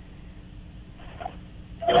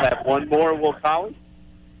 He'll have one more, Will Collins.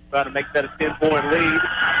 Trying to make that a 10-point lead.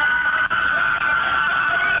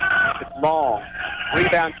 It's long.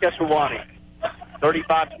 Rebound, Kesselwani.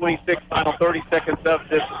 35-26, final 30 seconds of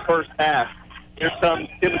this first half. Here comes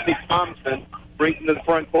Timothy Thompson. Brings him to the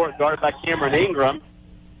front court, guarded by Cameron Ingram.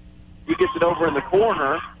 He gets it over in the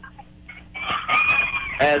corner.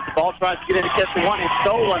 As the ball tries to get into Kesselwani, it's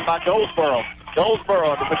stolen by Goldsboro.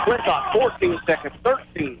 Goldsboro to McClintock, 14 seconds,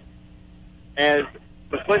 13. As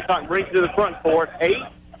McClintock brings it to the front court, 8,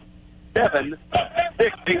 7,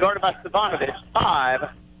 6, being guarded by Stavanovich, 5,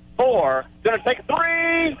 4, going to take a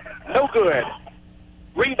three, no good.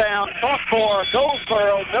 Rebound, cross for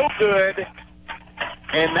Goldsboro, no good.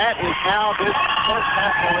 And that is how this first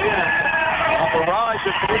half will end. A barrage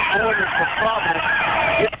of three-pointers for Providence.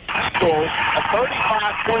 It's Eagles a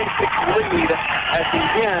 35-26 lead at the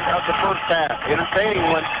end of the first half. Entertaining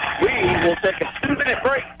one. We will take a 2-minute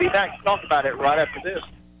break. Be back to talk about it right after this.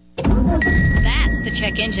 That's the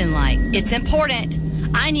check engine light. It's important.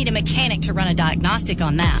 I need a mechanic to run a diagnostic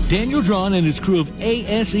on that. Daniel Drawn and his crew of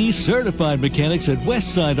ASE certified mechanics at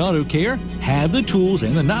Westside Auto Care have the tools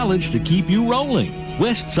and the knowledge to keep you rolling.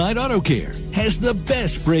 Westside Auto Care has the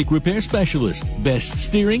best brake repair specialist, best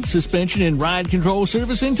steering, suspension, and ride control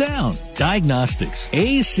service in town. Diagnostics,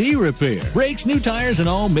 AC repair, brakes, new tires, and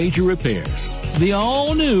all major repairs. The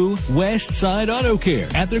all-new Westside Auto Care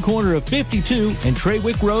at their corner of 52 and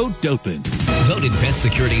Treywick Road, Dothan. Voted Best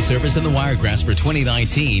Security Service in the Wiregrass for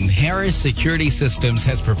 2019, Harris Security Systems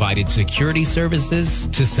has provided security services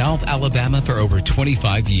to South Alabama for over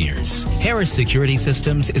 25 years. Harris Security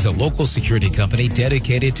Systems is a local security company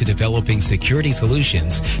dedicated to developing security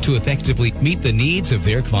solutions to effectively meet the needs of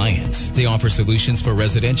their clients. They offer solutions for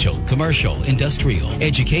residential, commercial, industrial,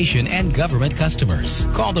 education, and government customers.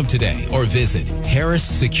 Call them today or visit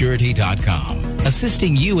harrissecurity.com,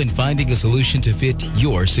 assisting you in finding a solution to fit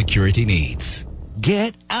your security needs.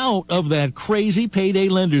 Get out of that crazy payday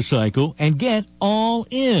lender cycle and get All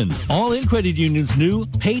In. All In Credit Union's new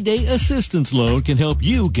Payday Assistance Loan can help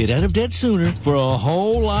you get out of debt sooner for a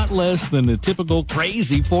whole lot less than the typical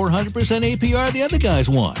crazy 400% APR the other guys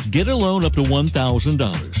want. Get a loan up to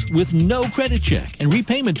 $1,000 with no credit check and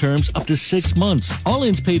repayment terms up to 6 months. All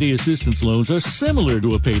In's Payday Assistance Loans are similar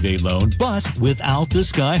to a payday loan, but without the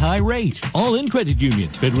sky-high rate. All In Credit Union,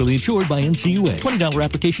 federally insured by NCUA. $20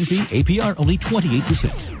 application fee, APR only 28%.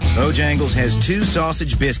 Bojangles has 2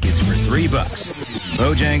 sausage biscuits for $3.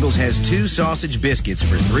 Bojangles has 2 sausage biscuits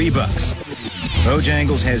for $3.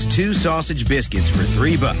 Bojangles has 2 sausage biscuits for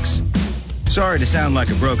 $3. Sorry to sound like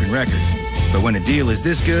a broken record, but when a deal is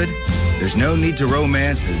this good, there's no need to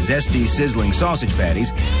romance the zesty, sizzling sausage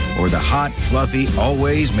patties or the hot, fluffy,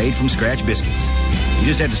 always made-from-scratch biscuits. You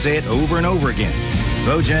just have to say it over and over again.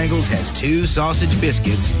 Bojangles has 2 sausage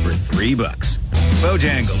biscuits for $3.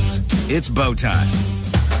 Bojangles, it's bow time.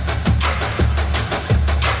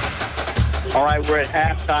 All right, we're at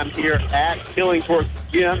halftime here at Killingsworth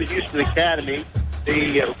Gym, Houston Academy.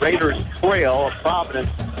 The Raiders trail of Providence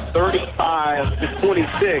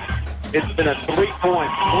 35-26. It's been a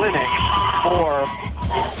 3-point clinic for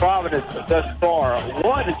Providence thus far.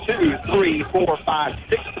 1, 2, 3, 4, 5,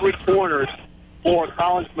 6 3-pointers for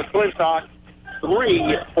Collins McClintock,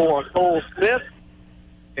 3 for Cole Smith,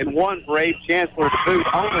 and 1 for Abe Chancellor to boot.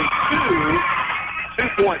 Only 2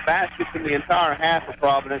 2-point baskets in the entire half of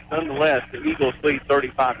Providence. Nonetheless, the Eagles lead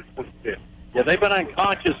 35-26. Yeah, they've been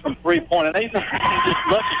unconscious from three-point, and they've been just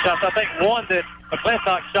lucky shots. I think one that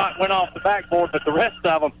McClintock shot went off the backboard, but the rest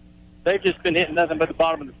of them, they've just been hitting nothing but the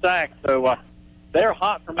bottom of the stack. So they're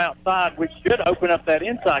hot from outside, which should open up that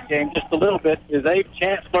inside game just a little bit. Is Abe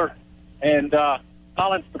Chancellor and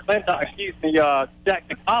Collins McClintock,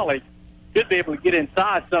 Jackson College, should be able to get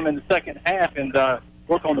inside some in the second half and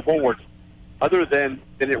work on the boards. Other than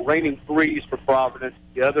it raining threes for Providence,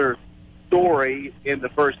 the other story in the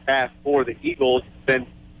first half for the Eagles has been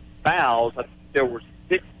fouls. I think there were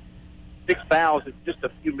six fouls in just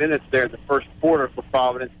a few minutes there in the first quarter for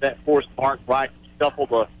Providence. That forced Mark Wright to shuffle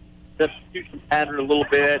the substitution pattern a little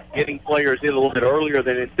bit, getting players in a little bit earlier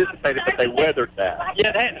than anticipated, but they weathered that. Yeah,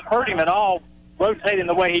 it hadn't hurt him at all, rotating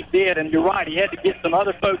the way he did, and you're right, he had to get some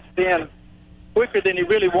other folks in quicker than he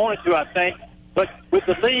really wanted to, I think. But with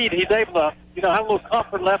the lead, he's able to have a little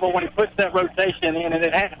comfort level when he puts that rotation in, and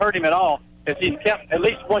it hasn't hurt him at all, as he's kept at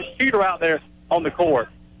least one shooter out there on the court.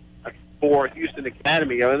 For Houston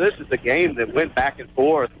Academy, this is a game that went back and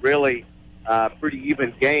forth, really pretty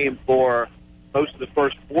even game for most of the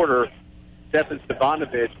first quarter. Stefan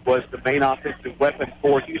Stevanovic was the main offensive weapon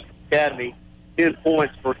for Houston Academy. 10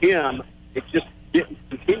 points for him. It just didn't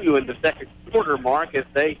continue in the second quarter, Mark, as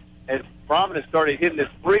Providence started hitting his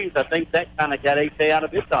threes. I think that kind of got AK out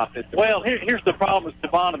of its offense. Well, here's the problem with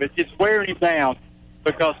Stevanovic. It's wearing him down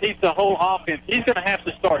because he's the whole offense. He's going to have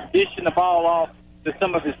to start dishing the ball off to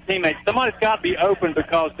some of his teammates. Somebody's got to be open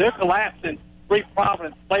because they're collapsing 3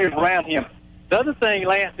 Providence players around him. The other thing,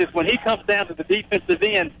 Lance, is when he comes down to the defensive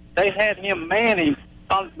end, they had him manning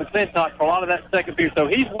Thomas McClintock for a lot of that second period. So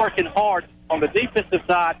he's working hard on the defensive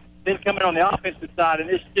side, then coming on the offensive side, and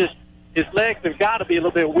it's just his legs have got to be a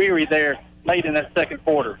little bit weary there late in that second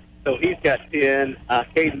quarter. So he's got 10.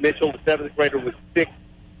 Caden Mitchell, the 7th grader, with 6.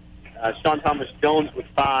 Sean Thomas Jones with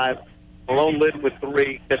 5. Malone Lydon with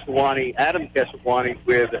 3. Adam Keshawanee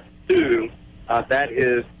with 2. That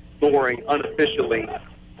is scoring unofficially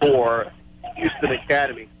for Houston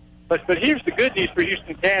Academy. But here's the good news for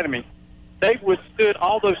Houston Academy. They've withstood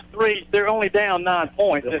all those threes. They're only down 9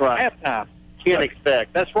 points at halftime. Can't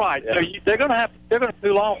expect. That's right. Yeah. So they're going to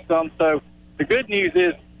pull off some. So the good news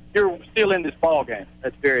is you're still in this ball game.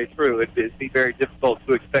 That's very true. It'd be very difficult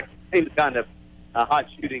to expect the same kind of hot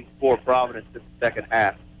shooting for Providence in the second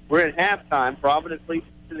half. We're at halftime. Providence leads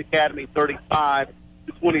Houston Academy 35-26.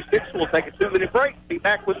 We'll take a 2-minute break. Be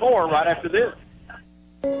back with more right after this.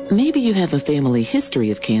 Maybe you have a family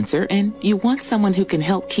history of cancer and you want someone who can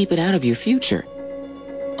help keep it out of your future.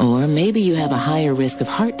 Or maybe you have a higher risk of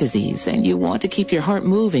heart disease and you want to keep your heart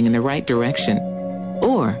moving in the right direction.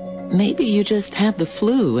 Or maybe you just have the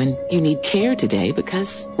flu and you need care today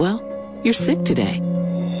because, well, you're sick today.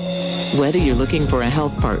 Whether you're looking for a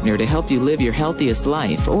health partner to help you live your healthiest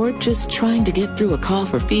life or just trying to get through a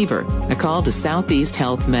cough or fever, a call to Southeast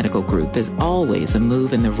Health Medical Group is always a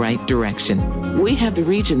move in the right direction. We have the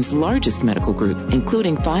region's largest medical group,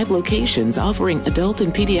 including 5 locations offering adult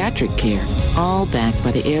and pediatric care, all backed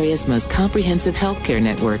by the area's most comprehensive healthcare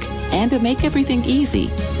network. And to make everything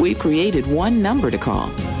easy, we've created one number to call,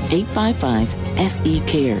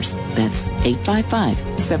 855-SE-CARES. That's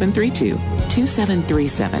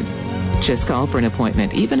 855-732-2737. Just call for an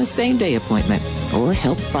appointment, even a same-day appointment, or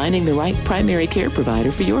help finding the right primary care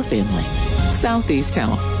provider for your family. Southeast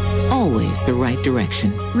Health, always the right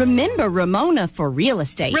direction. Remember Ramona for real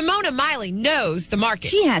estate. Ramona Miley knows the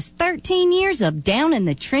market. She has 13 years of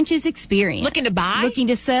down-in-the-trenches experience. Looking to buy? Looking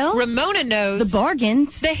to sell? Ramona knows the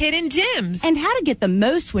bargains, the hidden gems, and how to get the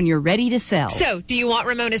most when you're ready to sell. So, do you want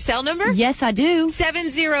Ramona's cell number? Yes, I do.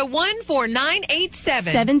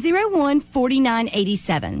 701-4987.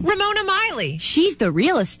 701-4987. Ramona Miley. She's the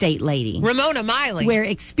real estate lady. Ramona Miley. Where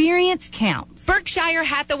experience counts. Berkshire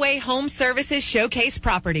Hathaway Home Services Showcase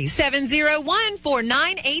Properties.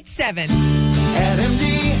 701-4987. At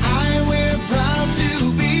MDI, we're proud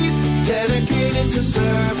to be dedicated to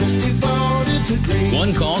service, devoted to green.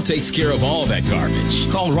 One call takes care of all that garbage.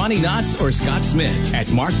 Call Ronnie Knotts or Scott Smith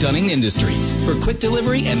at Mark Dunning Industries for quick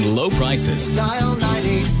delivery and low prices. Dial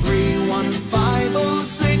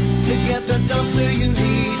 983-1506 to get the dumpster you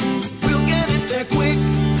need. We'll get it there quick.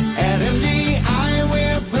 At MDI,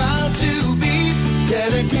 we're proud to be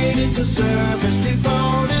dedicated to service,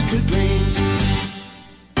 devoted to green.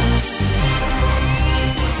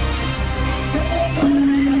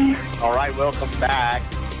 All right, welcome back.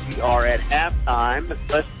 We are at halftime. Less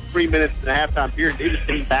than 3 minutes in the halftime period. Neither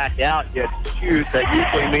team back out yet to shoot. That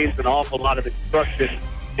usually means an awful lot of instruction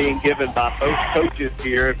being given by both coaches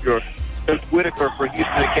here. If you're Coach Whitaker for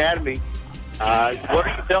Houston Academy, what are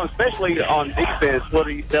you telling, especially on defense, what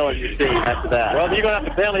are you telling your team after that? Well, you're going to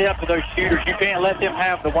have to belly up to those shooters. You can't let them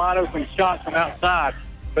have the wide-open shots from outside.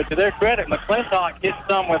 But to their credit, McClintock hit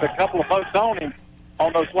some with a couple of folks on him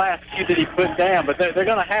on those last few that he put down. But they're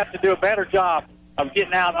going to have to do a better job of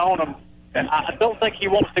getting out on them. And I don't think he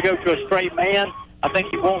wants to go to a straight man. I think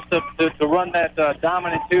he wants to run that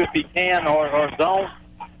dominant two if he can, or zone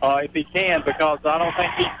if he can, because I don't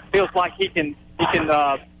think he feels like he can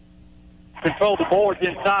control the boards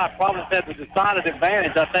inside. Providence has a decided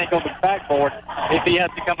advantage, I think, over the backboard if he has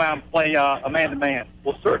to come out and play a man-to-man.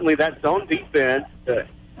 Well, certainly that zone defense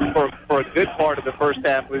for a good part of the first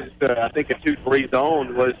half was, I think, a 2-3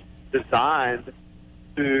 zone was designed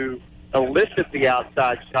to elicit the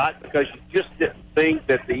outside shot because you just didn't think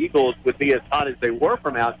that the Eagles would be as hot as they were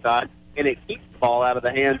from outside, and it keeps the ball out of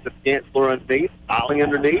the hands of Chancellor underneath, Ollie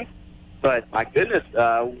underneath. But, my goodness,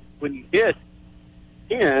 when you hit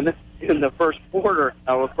 10 in the first quarter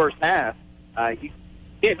or first half, You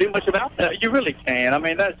can't do much about that. You really can. I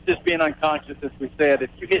mean, that's just being unconscious, as we said. If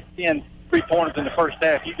you hit 10 3-pointers in the first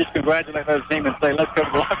half, you just congratulate those team and say, let's go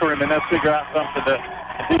to the locker room and let's figure out something to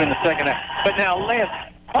do in the second half. But now, Lance,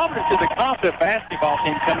 Providence is a confident basketball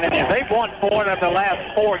team coming in here. They've won 4 of their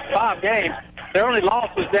last 5 games. Their only loss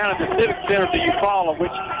was down at the Civic Center to Eufaula,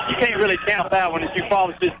 which you can't really count that one, as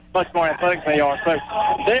Eufaula's just much more athletic than they are. So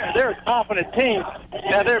they're a confident team.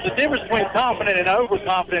 Now, there's a difference between confident and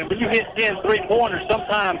overconfident. When you hit 10 3-pointers,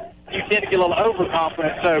 sometimes you tend to get a little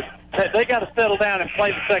overconfident. So they got to settle down and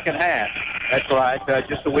play the second half. That's right.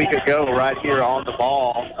 Just a week ago, right here on the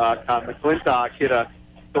ball, McClintock hit a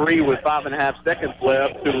 3 with 5.5 seconds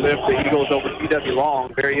left to lift the Eagles over C.W.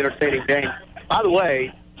 Long. Very entertaining game. By the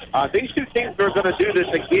way, these two teams are going to do this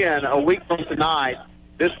again a week from tonight.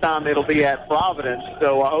 This time it'll be at Providence,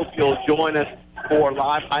 so I hope you'll join us for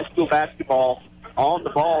live high school basketball on the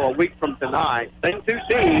ball a week from tonight. Same two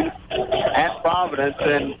teams at Providence,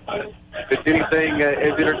 and if it's anything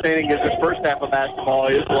as entertaining as this first half of basketball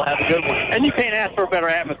is, we'll have a good one. And you can't ask for a better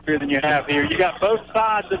atmosphere than you have here. You got both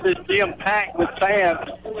sides of this gym packed with fans,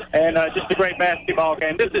 and just a great basketball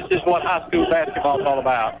game. This is just what high school basketball is all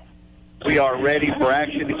about. We are ready for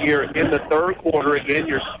action here in the third quarter. Again,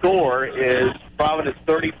 your score is Providence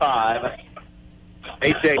 35,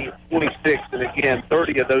 HA 26, and again,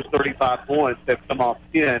 30 of those 35 points have come off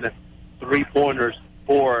 10 3-pointers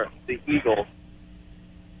for the Eagles.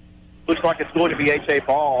 Looks like it's going to be HA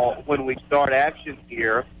ball when we start action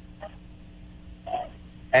here,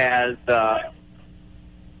 as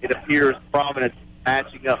it appears Providence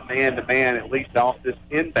matching up man-to-man, at least off this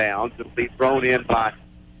inbounds. It'll be thrown in by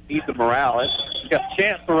Ethan Morales. You got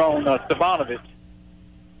Chancellor on Stavanovich.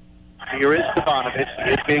 Here is Stavanovich.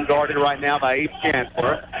 He is being guarded right now by Abe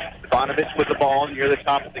Chancellor. Stavanovich with the ball near the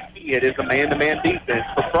top of the key. It is a man-to-man defense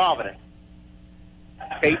for Providence.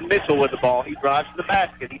 Caden Mitchell with the ball. He drives to the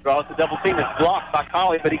basket. He draws the double team. It's blocked by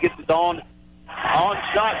Colley, but he gets his on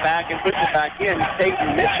shot back and puts it back in.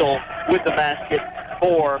 Caden Mitchell with the basket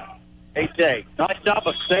for HA. Nice job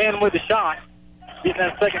of staying with the shot, getting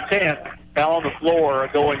that second chance. Foul on the floor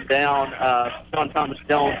going down. Sean Thomas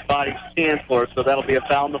Jones bodies Chancellor, so that'll be a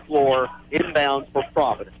foul on the floor inbounds for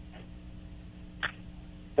Providence.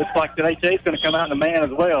 Looks like the HA is going to come out in the man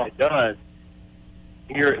as well. It does.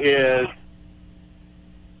 Here is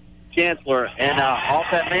Chancellor, and off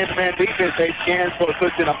that man-to-man defense, Chancellor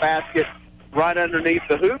puts in a basket right underneath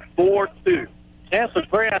the hoop, 4-2. Chancellor's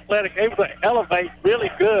very athletic, able to elevate really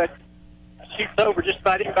good. Shoots over just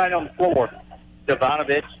about anybody on the floor.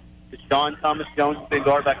 Stavanovich. Sean Thomas Jones has been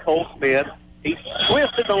guarded by Cole Smith. He's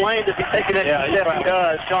twisted the lane. Does he take it in? Yeah, he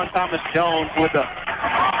does. Sean Thomas Jones with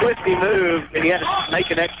a twisty move, and he had to make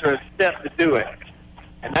an extra step to do it.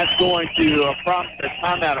 And that's going to prompt a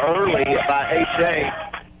timeout early by HA.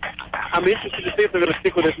 I'm interested to see if they're going to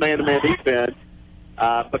stick with this man-to-man defense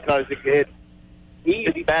because it's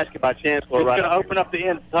easy basket by Chancellor. It's going to open up the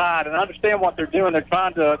inside, and I understand what they're doing. They're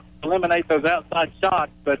trying to eliminate those outside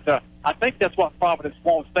shots, but I think that's what Providence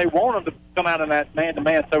wants. They want them to come out in that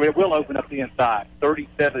man-to-man, so it will open up the inside.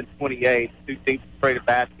 37-28, two teams traded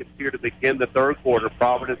baskets here to begin the third quarter.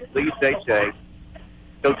 Providence leads HA.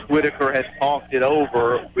 Coach Whitaker has talked it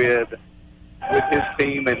over with his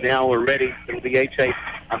team, and now we're ready to the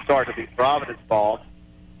to be Providence ball.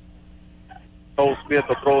 Cole Smith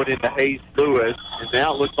will throw it into Hayes Lewis, and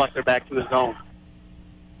now it looks like they're back to the zone.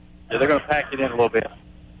 Yeah, they're going to pack it in a little bit.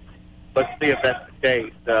 Let's see if that's the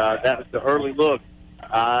case. That was the early look.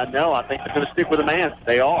 No, I think they're going to stick with a man.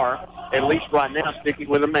 They are, at least right now, sticking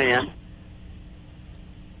with a man.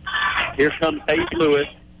 Here comes Hayes Lewis.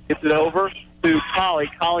 Gets it over to Colley.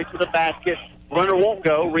 Colley to the basket. Runner won't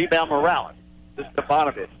go. Rebound Morales. This is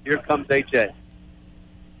Stavanovich. Here comes H.A.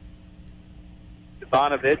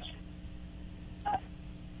 Stavanovich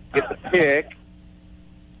gets the pick.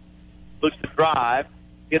 Looks to drive.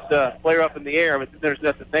 Gets the player up in the air, but there's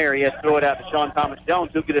nothing there. He has to throw it out to Sean Thomas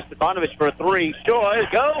Jones. He'll get a Stavanovich for a three. Sure, it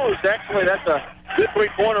goes. Actually, that's a good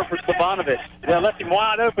three-pointer for Stavanovich. Yeah, left him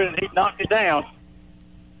wide open, and he knocked it down.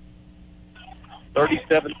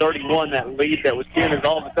 37-31, that lead that was 10 is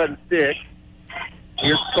all of a sudden 6.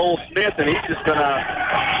 Here's Cole Smith, and he's just going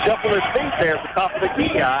to shuffle his feet there at the top of the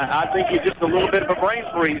key. I think he's just a little bit of a brain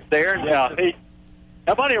freeze there. Yeah,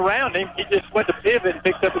 nobody around him. He just went to pivot and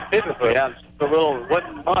picked up his pivot foot. Yeah, a little,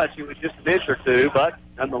 wasn't much. It was just an inch or two, but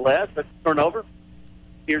nonetheless, that's a turnover.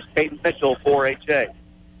 Here's Caden Mitchell for H.A.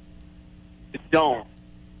 To Jones.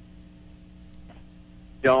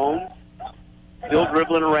 Jones still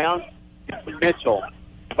dribbling around. It's Mitchell.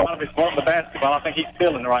 Stavanovich wanting the basketball. I think he's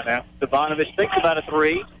feeling right now. Stavanovich thinks about a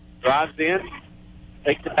three, drives in,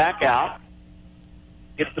 takes it back out.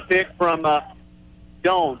 Gets the pick from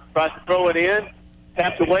Jones. Tries to throw it in.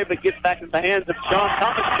 Taps away, but gets back in the hands of Sean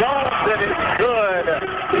Thomas Jones, and it's good.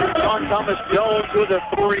 Sean Thomas Jones with a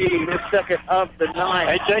 3, his second of the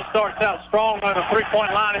night. A.J. starts out strong on the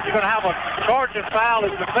three-point line, and you're going to have a charging foul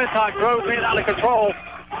as McClintock grows in out of control.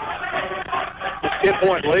 The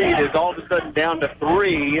 10-point lead is all of a sudden down to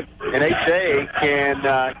 3, and A.J.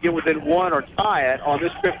 can get within 1 or tie it on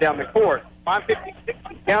this trip down the court. 5:56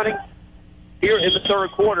 counting here in the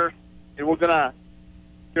third quarter, and we're going to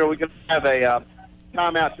have a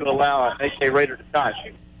timeout to allow A.J. Rader to tie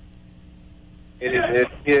shoot. It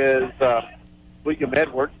is William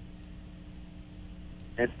Edwards,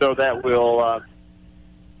 and so that will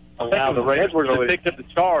allow the Raiders. Edwards has picked up the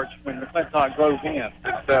charge when McClintock drove in.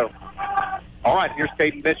 So, all right, here's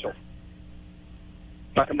Caden Mitchell.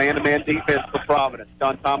 Like a man-to-man defense for Providence.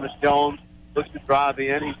 John Thomas Jones looks to drive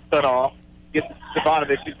in. He's cut off. Gets to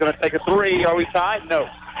Stefanovic. He's going to take a 3. Are we tied? No.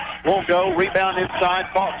 Won't go. Rebound inside.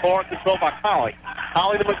 Fought for. Controlled by Colley.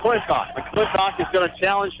 Colley to McClintock. McClintock is going to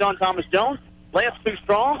challenge Sean Thomas Jones. Layup's too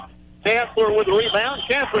strong. Chancellor with the rebound.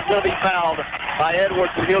 Chancellor's going to be fouled by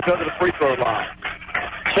Edwards, and he'll go to the free throw line.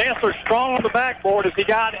 Chancellor strong on the backboard as he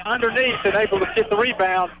got underneath and able to get the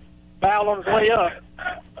rebound. Foul on his way up.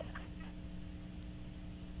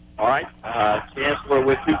 All right. Chancellor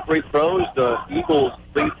with 2 free throws. The Eagles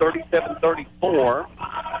lead 37-34.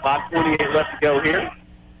 5:28 left to go here.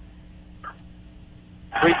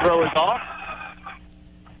 Free throw is off.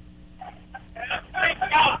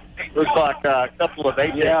 Looks like a couple of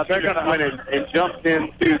A.J. they're going to went and jumped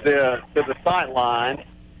into the sideline.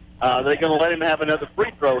 They're going to let him have another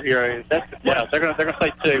free throw here. That's the they're going to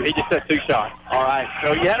say 2. He just said 2 shots. All right.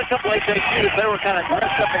 So you had a couple A.J. shooters. They were kind of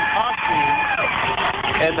dressed up in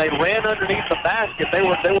costume, and they ran underneath the basket. They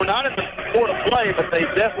were not in the court of play, but they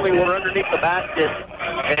definitely were underneath the basket,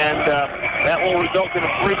 and that will result in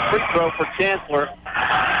a free throw for Chancellor.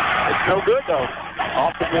 It's no good though.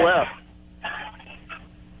 Off to the left.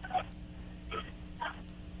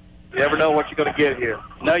 You never know what you're going to get here.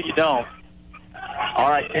 No, you don't. All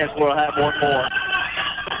right, Chancellor will have one more.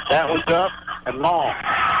 That one's up and long.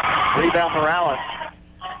 Rebound Morales.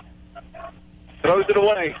 Throws it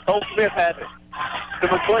away. Cole Smith has it to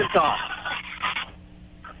McClintock.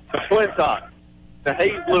 McClintock to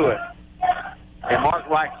Hayes Lewis. And Mark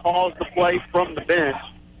Wright calls the play from the bench.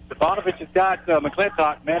 Stefanovic has got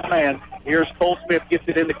McClintock man-to-man. Here's Cole Smith, gets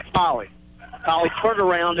it into Colley. Colley turned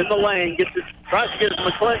around in the lane, tries to get it to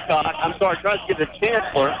McClintock. Tries to get it to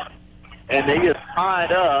Chancellor. And he is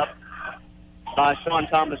tied up by Sean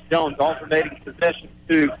Thomas Jones, alternating possession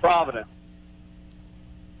to Providence.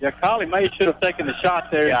 Yeah, Colley may should have taken the shot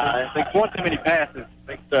there. Yeah, I think one too many passes. I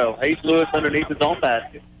think so. Hayes Lewis underneath his own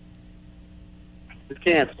basket. To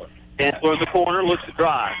Chancellor. Chancellor in the corner, looks to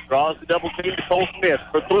drive. Draws the double team to Cole Smith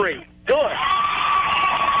for 3. Good.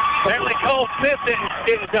 Apparently Cole Smith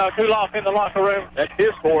didn't cool off in the locker room. That's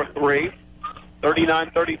his 4-3.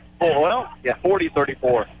 39-34. Well, yeah,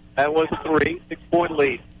 40-34. That was a 3. 6-point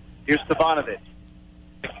lead. Here's Stefanovic.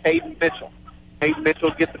 Caden Mitchell. Caden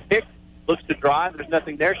Mitchell gets the pick. Looks to drive. There's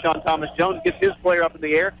nothing there. Sean Thomas Jones gets his player up in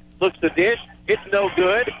the air. Looks to dish. It's no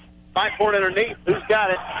good. Side court underneath. Who's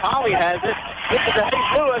got it? Colley has it. Gets it to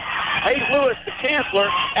Hayes Lewis. Hayes Lewis to Chancellor.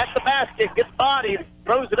 At the basket. Gets bodied.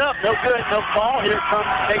 Throws it up. No good. No ball. Here comes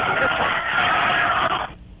Caden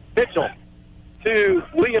Mitchell. Mitchell to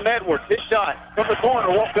William Edwards. His shot from the corner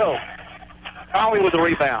won't go. Colley with the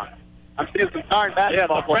rebound. I'm seeing some tired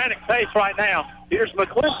basketball. Yeah, frantic pace right now. Here's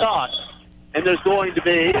McClintock. And there's going to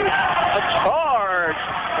be a charge.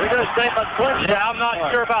 They're going to say McClintock. Yeah, I'm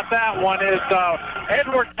not sure about that one.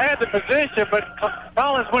 Edwards had the position, but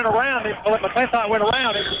Collins went around him. McClintock went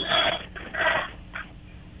around him.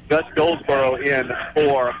 Gus Goldsboro in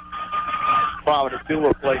for Providence to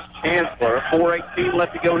replace Chancellor. 4:18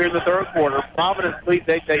 left to go here in the third quarter. Providence leads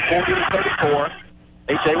A.J. 40-34.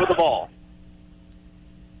 A.J. with the ball.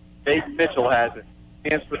 Caden Mitchell has it.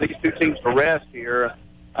 Chance for these two teams to rest here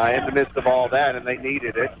in the midst of all that, and they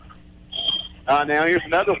needed it. Now here's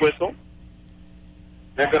another whistle.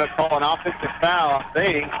 They're going to call an offensive foul, I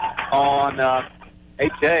think, on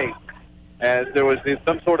A.J. as there was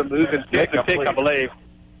some sort of move and pick, I believe.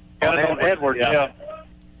 On Edwards, yeah.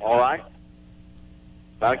 All right.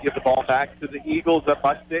 I'll give the ball back to the Eagles up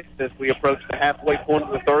by 6 as we approach the halfway point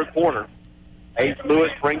of the third quarter. Hayes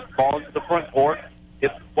Lewis brings the ball into the front court.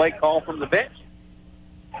 Gets the play call from the bench.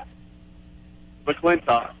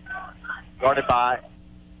 McClintock, guarded by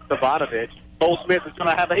Stefanovic. Cole Smith is going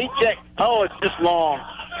to have a heat check. Oh, it's just long.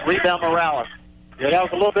 Rebound Morales. Yeah, that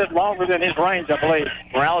was a little bit longer than his range, I believe.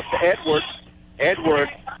 Morales to Edwards.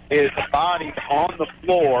 Edwards is bodied on the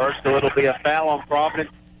floor, so it'll be a foul on Providence.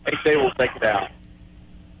 H.A. will take it out.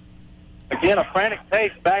 Again, a frantic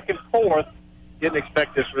pace back and forth. Didn't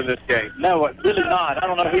expect this for this game. No, it really not. I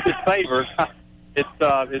don't know who this favors. It's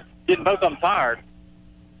getting both of them tired.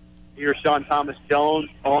 Here's Sean Thomas Jones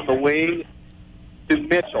on the wing to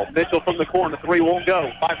Mitchell. Mitchell from the corner. Three won't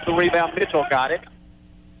go. Fight for the rebound. Mitchell got it.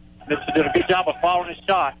 Mitchell did a good job of following his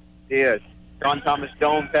shot. He is. Sean Thomas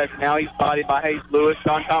Jones has it now. He's bodied by Hayes Lewis.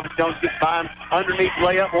 Sean Thomas Jones gets by him. Underneath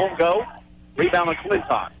layup. Won't go. Rebound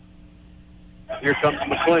McClintock. Here comes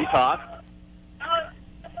McClintock.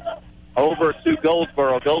 Over to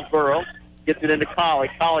Goldsboro. Goldsboro gets it into Colley.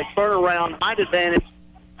 Colley turn around. Height advantage.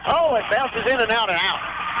 Oh, it bounces in and out and out.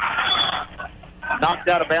 Knocked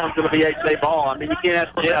out of bounds. It'll be H.A. ball. I mean, you can't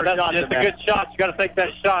ask for a better shot than that's a good shot. You got to take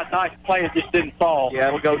that shot. Nice play. It just didn't fall. Yeah,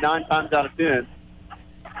 it'll go 9 times out of 10.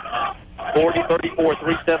 40-34,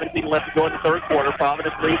 3:17 left to go in the third quarter.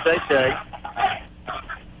 Providence leads H.A.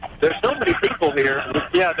 There's so many people here.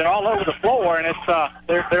 Yeah, they're all over the floor, and it's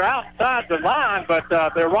they're outside the line, but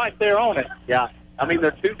they're right there on it. Yeah, I mean,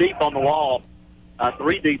 they're 2 deep on the wall,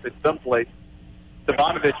 3 deep at some place.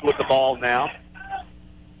 Stavanovich with the ball now.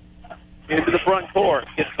 Into the front court.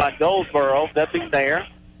 Gets by Goldsboro, stepping there.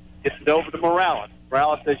 Gets it over to Morales.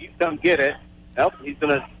 Morales says, you come get it. Nope, he's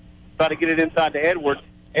going to try to get it inside to Edwards.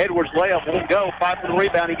 Edwards' layup won't go. Fight for the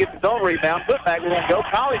rebound. He gets his own rebound. Putback won't go.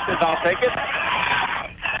 Colley says, I'll take it.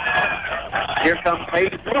 Here comes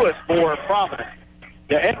Hayes Lewis for Providence.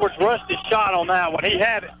 Yeah, Edwards rushed his shot on that one. He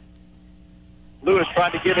had it. Lewis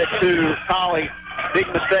tried to give it to Colley. Big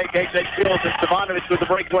mistake. H.A. Fields and Stavanovich with the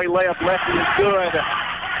breakaway layup. Lefty is good.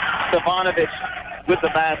 Stavanovich with the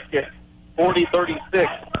basket. 40-36.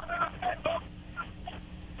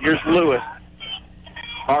 Here's Lewis.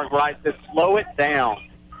 Cartwright says, slow it down.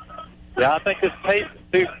 Yeah, I think this pace is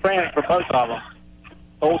too frantic for both of them.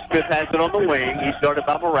 Goldsmith has it on the wing. He's guarded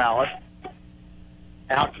by Morales.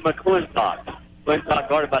 Out to McClintock. McClintock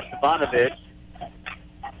guarded by Stavanovich.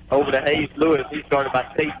 Over to Hayes Lewis. He's guarded by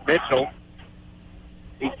Tate Mitchell.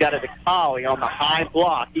 He's got it to Colley on the high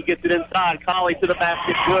block. He gets it inside. Colley to the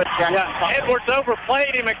basket. Good. Yeah, Edwards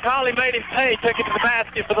overplayed him, and Colley made him pay. Took it to the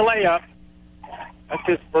basket for the layup. That's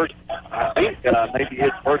his first, I think, maybe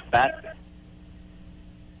his first basket.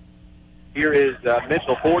 Here is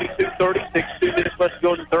Mitchell, 42-36, 2 minutes left to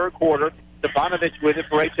go in the third quarter. Stavanovich with it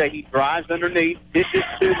for H.A. He drives underneath, dishes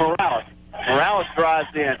to Morales. Morales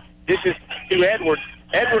drives in, dishes to Edwards.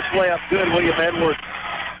 Edwards layup good, William Edwards.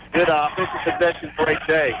 Good offensive possession for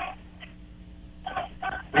H.A.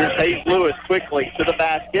 Here's Hayes Lewis quickly to the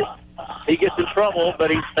basket. He gets in trouble, but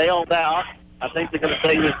he's bailed out. I think they're going to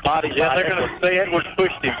say his body. Yeah, they're going to say Edwards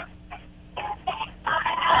pushed him.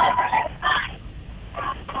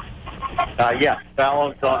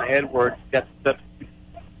 Foul on Edwards. Got the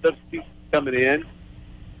substitute coming in.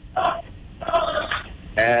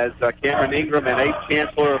 As Cameron Ingram and Ace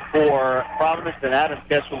Chancellor for Providence and Adam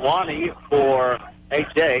Kesselwani for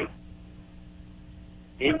H.A.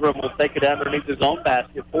 Ingram will take it underneath his own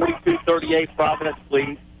basket. 42-38 Providence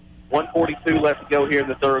lead. 1:42 left to go here in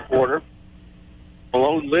the third quarter.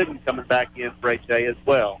 Malone Liddon coming back in for H.A. as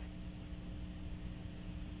well.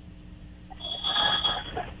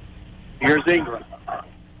 Here's Ingram.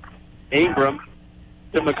 Ingram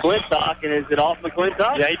to McClintock, and is it off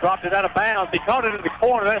McClintock? Yeah, he dropped it out of bounds. He caught it in the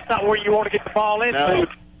corner. That's not where you want to get the ball into.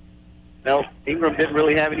 No, Ingram didn't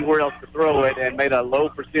really have anywhere else to throw it and made a low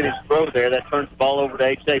percentage throw there. That turns the ball over to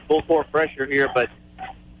H.A. Full court pressure here, but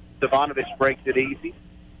Stavanovich breaks it easy.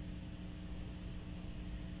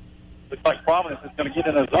 Looks like Providence is going to get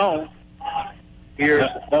in a zone. Here's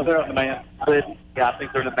no, they're in the man. Yeah, I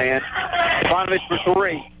think they're in the man. Stavanovich for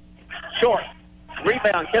 3. Short.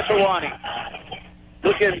 Rebound, Kesselwani.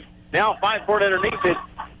 Looking, now 5 for it underneath it.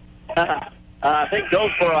 I think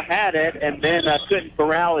Goldsboro had it and then couldn't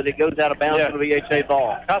corral it. It goes out of bounds to the VHA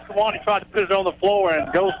ball. Kesselwani tried to put it on the floor,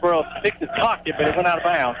 and Goldsboro picked his pocket, but it went out of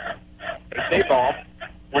bounds. VHA ball.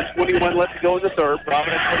 1:21 left to go in the third.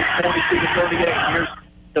 Providence 42-38. Here's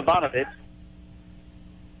Stavanovich.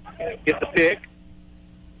 Gets the pick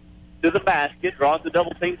to the basket. Draws the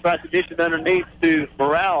double team. Tries to dish it underneath to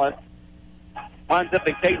Morales. Winds up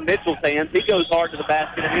in Tate Mitchell's hands. He goes hard to the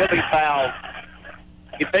basket, and he'll be fouled.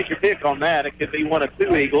 You can take your pick on that. It could be one of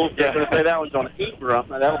 2 Eagles. They're going to say that one's on Ingram.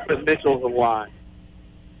 That'll put Mitchell on the line.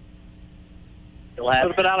 He'll have a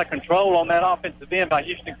little bit out of control on that offensive end by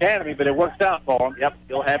Houston Academy, but it works out for him. Yep,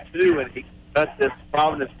 he'll have 2, and he cuts this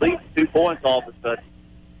Providence lead to 2 points all of a sudden.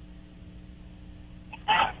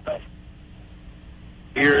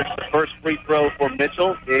 Here's the first free throw for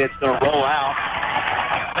Mitchell. It's going to roll out.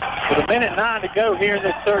 With 1:09 to go here in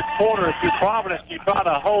this third quarter, if you're Providence, you try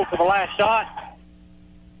to hold for the last shot.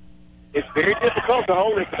 It's very difficult to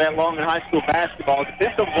hold it for that long in high school basketball. It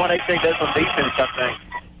depends on what H.A. does on defense, I think.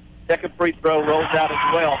 Second free throw rolls out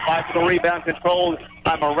as well. Fight for the rebound, controlled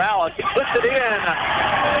by Morales. He puts it in.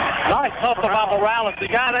 Nice hustle by Morales. The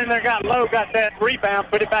guy in there got low, got that rebound,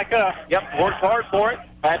 put it back up. Yep, worked hard for it.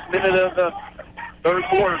 Last minute of the third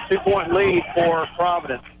quarter, 2-point lead for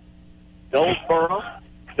Providence. Goldsboro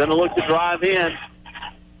going to look to drive in.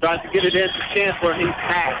 Tries to get it in to Chancellor. He's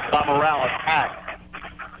hacked by Morales. Hacked.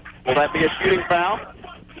 Will that be a shooting foul?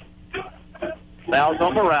 Foul's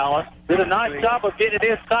on Morales. Did a nice job of getting it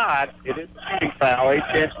inside. It is a shooting foul. H.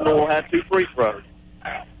 Chancellor will have 2 free throws.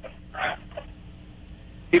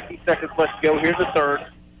 50 seconds left to go. Here's the third.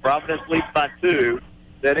 Providence leads by 2,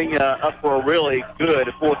 setting up for a really good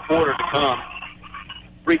fourth quarter to come.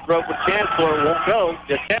 Free throw for Chancellor won't go.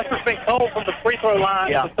 Yeah, Chancellor's been cold from the free throw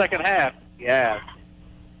line in the second half. Yeah.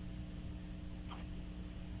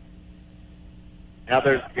 Now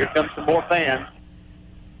here comes some more fans.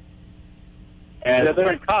 And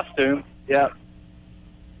they're in costume. Yeah.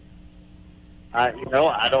 I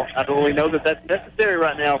don't really know that that's necessary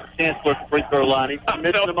right now for Chancellor at the free throw line. He's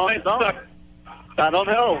missing them on his own. I don't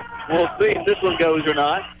know. We'll see if this one goes or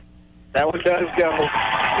not. That one does go.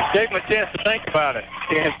 Just gave him a chance to think about it.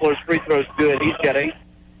 Chancellor's free throw's good. He's got 8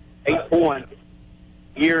 points.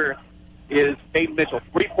 Here is Caden Mitchell.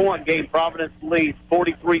 3-point game. Providence leads.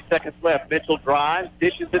 43 seconds left. Mitchell drives.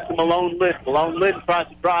 Dishes it to Malone Litton. Malone Litton tries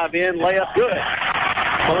to drive in. Layup good.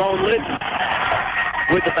 Malone Litton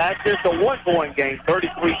with the back. It's a 1-point game.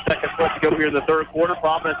 33 seconds left to go here in the third quarter.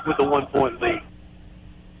 Providence with the 1-point lead.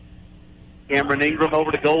 Cameron Ingram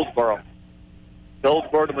over to Goldsboro.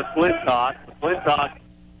 Goldsboro to McClintock. McClintock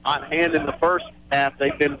on hand in the first half.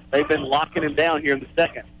 They've been locking him down here in the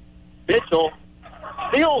second. Mitchell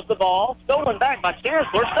steals the ball. Stolen back by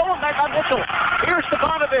Chancellor. Stolen back by Mitchell. Here's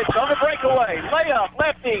Stefanovic on the breakaway. Layup,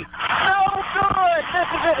 lefty. No good. This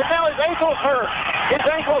is it. And now his ankle's hurt. His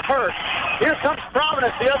ankle's hurt. Here comes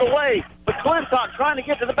Providence the other way. McClintock trying to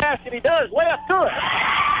get to the basket. He does. Layup good.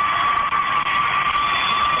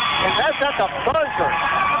 And that's at the buzzer.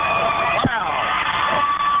 Wow.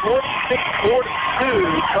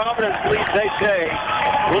 46-42. Providence leads H.A.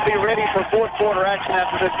 We'll be ready for fourth quarter action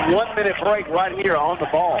after this 1-minute break right here on the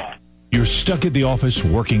ball. You're stuck at the office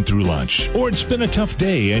working through lunch, or it's been a tough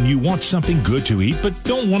day and you want something good to eat but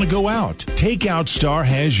don't want to go out. Takeout Star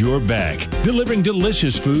has your back, delivering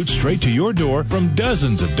delicious food straight to your door from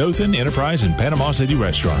dozens of Dothan, Enterprise, and Panama City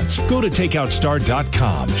restaurants. Go to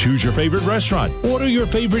takeoutstar.com, choose your favorite restaurant, order your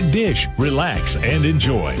favorite dish, relax, and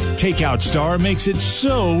enjoy. Takeout Star makes it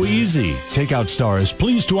so easy. Takeout Star is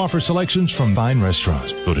pleased to offer selections from fine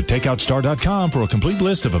restaurants. Go to takeoutstar.com for a complete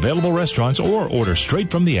list of available restaurants or order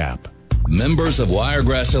straight from the app. Members of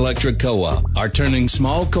Wiregrass Electric Co-op are turning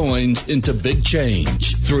small coins into big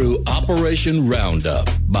change through Operation Roundup.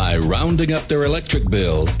 By rounding up their electric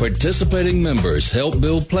bill, participating members help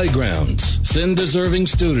build playgrounds, send deserving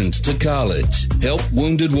students to college, help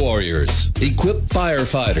wounded warriors, equip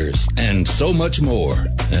firefighters, and so much more.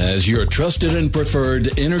 As your trusted and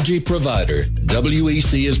preferred energy provider,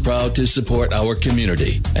 WEC is proud to support our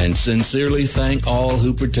community and sincerely thank all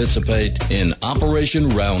who participate in Operation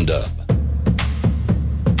Roundup.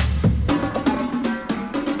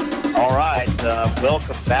 All right,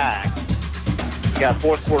 welcome back. We got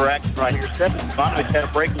fourth quarter action right here. Stefanovic had a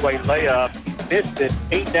breakaway layup. He missed it,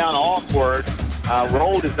 came down awkward,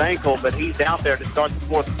 rolled his ankle, but he's out there to start the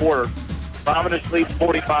fourth quarter. Providence leads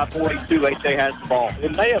 45-42. H.A. has the ball.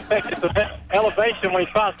 It may affect his elevation when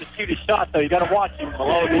he tries to shoot his shot, though. You got to watch him.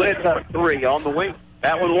 Malone Litton for 3 on the wing.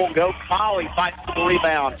 That one won't go. Polly fights for the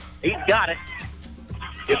rebound. He's got it.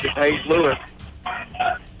 Gives it to Hayes Lewis.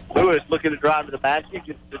 Lewis looking to drive to the basket.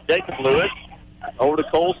 Gets to Jacob Lewis. Over to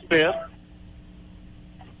Cole Smith.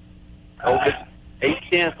 Over to H.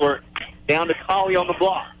 Chancellor. Down to Colley on the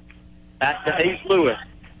block. Back to Hayes Lewis.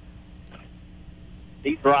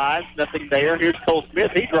 He drives. Nothing there. Here's Cole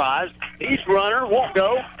Smith. He drives. He's runner. Won't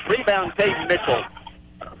go. Rebound, Caden Mitchell.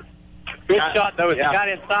 Good shot, though. He got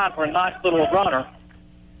inside for a nice little runner.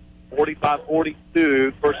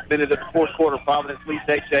 45-42. First minute of the fourth quarter. Providence leads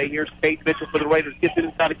H.A. Here's Caden Mitchell for the Raiders. Gets it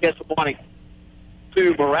inside of Kesselwani.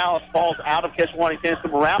 Morales falls out of Kesselwani. Sends to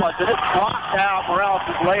Morales. And it's blocked out. Morales'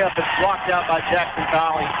 layup is blocked out by Jackson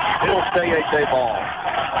Colley. It'll stay H.A. ball.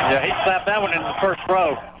 Yeah, he slapped that one in the first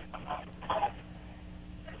row.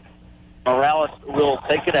 Morales will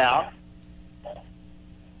take it out.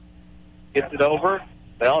 Gets it over.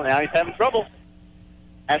 Well, now he's having trouble.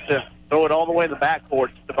 Has to throw it all the way to the backcourt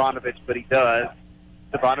to Stefanovic, but he does.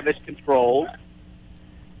 Stefanovic controls.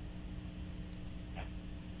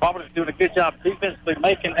 Providence doing a good job defensively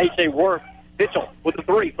making H.A. work. Mitchell with the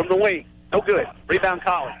three from the wing. No good. Rebound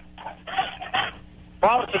Collins.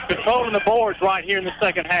 Providence is controlling the boards right here in the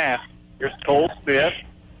second half. Here's Cole Smith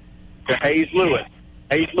to Hayes Lewis.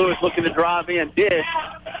 Hayes Lewis looking to drive in. Dish.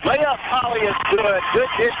 Layup Holly is good. Good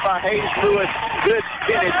dish by Hayes Lewis. Good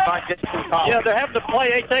finish by Jason Collins. Yeah, they're having to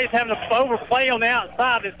play. H.A. is having to overplay on the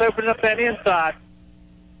outside. It's opening up that inside.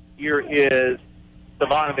 Here is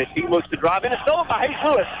Stavanovich. He looks to drive in. It's stolen by Hayes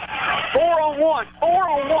Lewis. 4-on-1.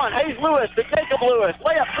 4-on-1. Hayes Lewis to Jacob Lewis.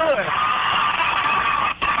 Layup good.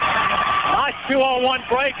 Nice 2-on-1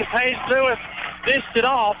 break as Hayes Lewis dished it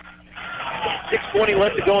off. 6:20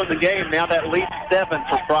 left to go in the game. Now that leads 7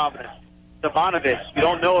 for Providence. Stavanovich, you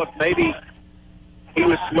don't know if maybe he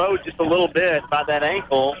was slowed just a little bit by that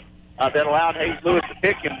ankle that allowed Hayes Lewis to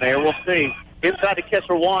pick him there. We'll see. Inside to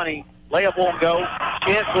Kesserwani. Layup won't go.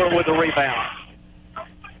 Chancellor with the rebound.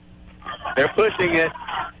 They're pushing it.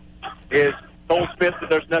 Is Cole Smith, but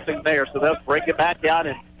there's nothing there. So they'll break it back out,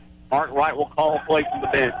 and Mark Wright will call a play from the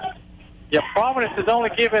bench. Yeah, Providence has only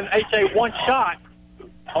given H.A. one shot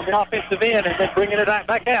on the offensive end and then bringing it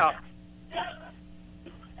back out.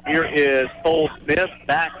 Here is Cole Smith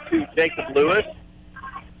back to Jacob Lewis.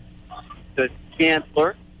 To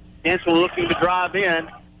Chancellor. Chancellor looking to drive in.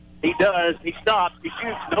 He does. He stops. He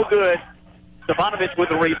shoots. No good. Stavanovich with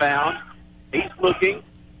the rebound. He's looking.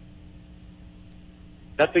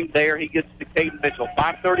 Nothing there. He gets to Caden Mitchell.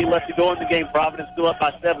 5:30 left to go in the game. Providence still up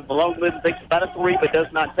by 7. Malone Linden takes about a 3, but does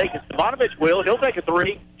not take it. Stavanovich will. He'll take a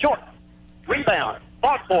 3. Short. Rebound.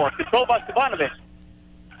 Fought for. Controlled by Stavanovich.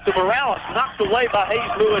 To Morales. Knocked away by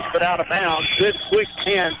Hayes Lewis, but out of bounds. Good quick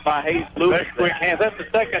hands by Hayes Lewis. Very quick hands. That's the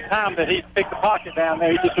second time that he's picked the pocket down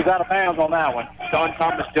there. He just was out of bounds on that one. Sean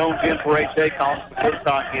Thomas Jones in for H.A. Collins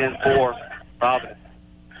McClintock in for Providence.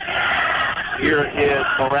 Here is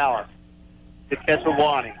Morales to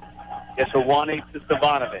Kesserwani. Kesserwani to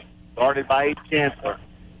Stavanovich. Guarded by Abe Chancellor.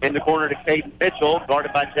 In the corner to Caden Mitchell.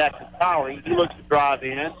 Guarded by Jackson Powley. He looks to drive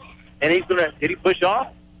in. And he's going to, did he push off?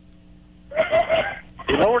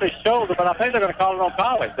 He lowered his shoulder, but I think they're going to call it on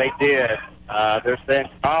Collins. They did. They're saying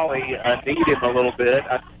Powley need him a little bit,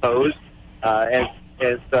 I suppose, as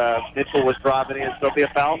Mitchell was driving in. So there'll be a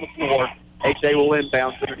foul on the floor. H.A. will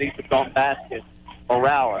inbound underneath the own basket.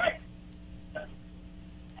 Morales.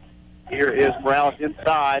 Here is Morales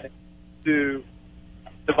inside to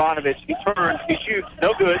Stavanovich. He turns. He shoots.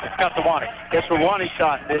 No good. Kesserwani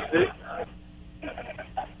shot misses.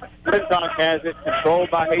 McClintock has it,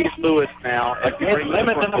 controlled by Hayes Lewis now. It's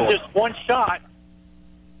limiting them just one shot.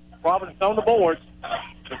 Providence on the boards.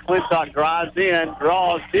 McClintock drives in,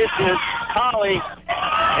 draws, dishes, Colley,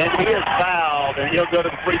 and he is fouled, and he'll go to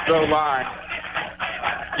the free throw line.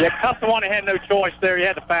 Yeah, Kesserwani had no choice there. He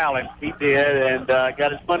had to foul him. He did, and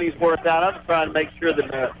got his money's worth out. I was trying to make sure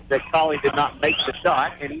that Colley did not make the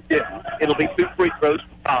shot, and he didn't. It'll be 2 free throws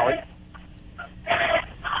for Colley.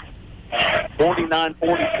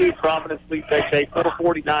 49-42, Providence leads H.A.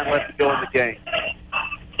 4:49 left to go in the game.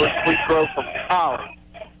 First free throw from Colley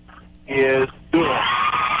is good.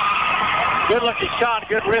 Good looking shot,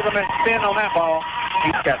 good rhythm and spin on that ball.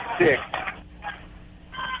 He's got 6.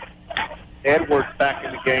 Edwards back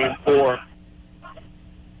in the game for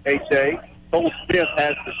H.A. Cole Smith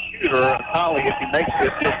has the shooter. Colley, if he makes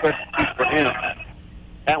this, he'll substitute for him.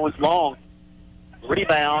 That one's long.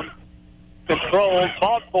 Rebound. Control.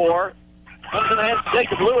 Fought for. Comes in the hands of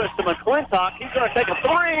Jacob Lewis to McClintock. He's going to take a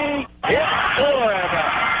 3. It's good.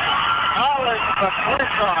 Collins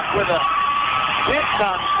McClintock with a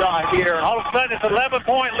big-time shot here. All of a sudden, it's an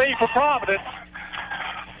 11-point lead for Providence.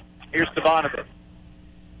 Here's Stavanovich.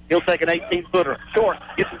 He'll take an 18-footer. Short.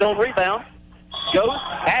 Gets his own rebound. Goes.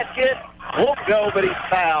 Hatchet. Won't go, but he's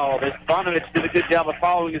fouled. Stavanovich did a good job of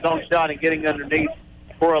following his own shot and getting underneath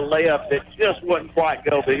for a layup that just wouldn't quite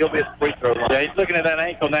go, but he'll be at the free throw line. Yeah, he's looking at that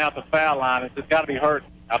ankle now at the foul line. It's got to be hurt.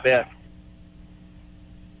 I bet.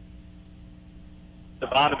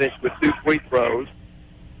 Stavanovich with 2 free throws.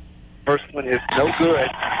 First one is no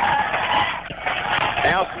good.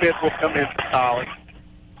 Now Smith will come in for Colley.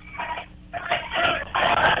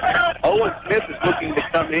 Owen Smith is looking to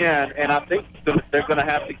come in, and I think they're going to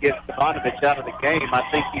have to get Stavanovich out of the game. I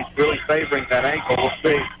think he's really favoring that ankle. We'll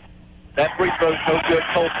see. That free throw's no good.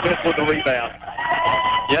 Cole Smith with the rebound.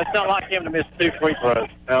 Yeah, it's not like him to miss 2 free throws.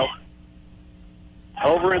 No.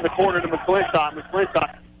 Over in the corner to McClintock.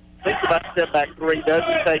 McClintock thinks about step back 3.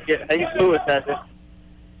 Doesn't take it. Hayes Lewis has it.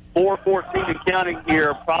 4:14 and counting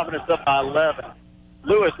here. Providence up by 11.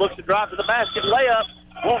 Lewis looks to drive to the basket. Layup.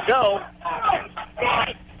 Won't go.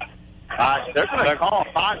 They're going to call a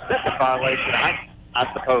 5-second violation,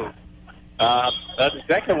 I suppose. That's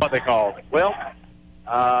exactly what they called. Well,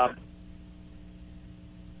 I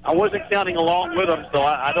wasn't counting along with them, so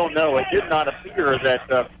I don't know. It did not appear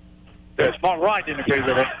that Mark Wright didn't agree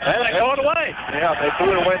with it. they threw it away. Yeah, they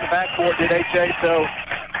threw it away in the backcourt, did H.A. So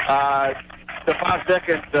the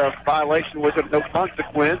 5-second violation was of no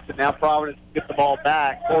consequence, and now Providence gets the ball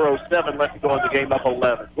back. 4:07 left to go in the game, up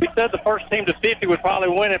 11. We said the first team to 50 would probably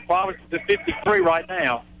win it. Providence is at 53 right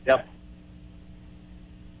now. Yep.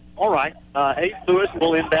 All right. Hayes Lewis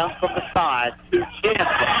will inbound from the side to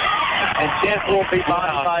Chancellor. And Chancellor will be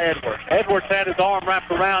behind by Edwards. Edwards had his arm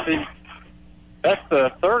wrapped around him. That's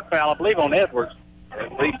the third foul, I believe, on Edwards.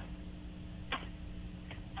 At least.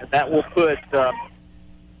 And that will put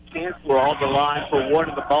Chancellor on the line for one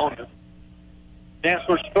of the bonus.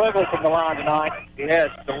 Chancellor struggled from the line tonight. He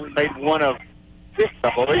has only made one of 6,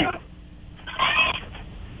 I believe.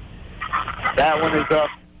 That one is up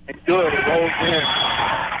and good. It rolls in.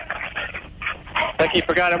 I think he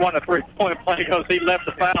forgot it wasn't a three-point play because he left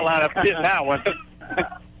the foul line up hitting that one.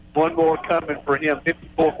 One more coming for him,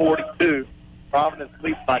 54-42. Providence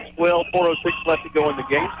leads by 12, 4:06 left to go in the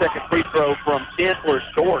game. Second free throw from Chancellor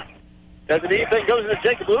short. Doesn't anything, goes into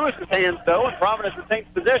Jacob Lewis's hands, though, and Providence retains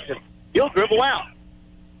possession. He'll dribble out.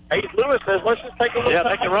 Hayes Lewis says, let's just take a look. Yeah,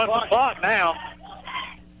 they can run the clock now.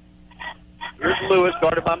 Here's Lewis,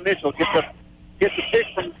 guarded by Mitchell. Gets a kick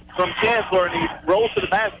from Chancellor, and he rolls to the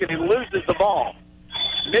basket and loses the ball.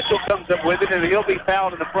 Mitchell comes up with it, and he'll be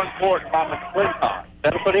fouled in the front court by McClintock.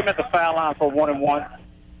 That'll put him at the foul line for 1-and-1.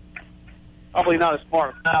 Probably not a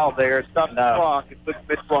smart foul there. Stops the clock and puts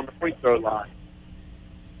Mitchell on the free throw line.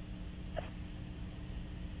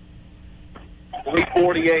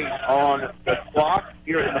 3:48 on the clock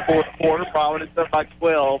here in the fourth quarter. Providence up by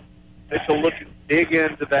 12. Mitchell looking to dig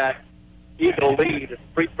into that Eagle lead.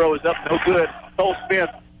 Free throw is up, no good. Cole Smith.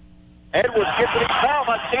 Edwards gets it. He's fouled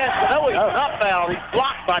by Chancellor. No, he's not fouled. He's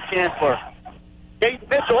blocked by Chancellor. Gates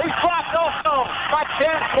Mitchell. He's blocked also by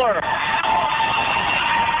Chancellor.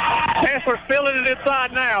 Chancellor's filling it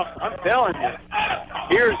inside now. I'm telling you.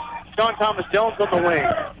 Here's Sean Thomas Jones on the wing.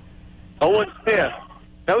 Owen Smith.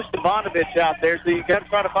 No Stavanovich out there, so you got to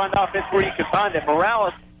try to find offense where you can find it.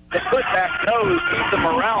 Morales, the putback goes. He's the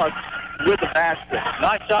Morales with the basket.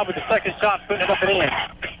 Nice job with the second shot, putting it up and in.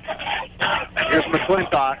 Here's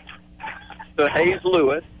McClintock to Hayes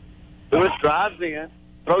Lewis. Lewis drives in,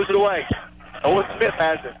 throws it away. Owen Smith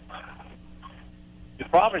has it. The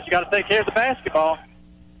Providence, you got to take care of the basketball.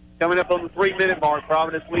 Coming up on the 3-minute mark,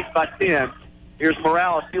 Providence leads by 10. Here's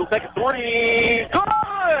Morales. He'll take a three. Good!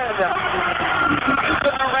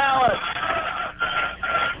 Ethan Morales.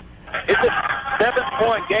 It's a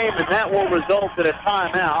 7-point game, and that will result in a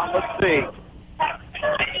timeout. Let's see.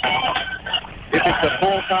 If it's a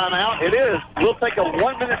full timeout, it is. We'll take a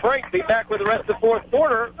 1-minute break. Be back with the rest of the fourth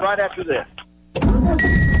quarter right after this.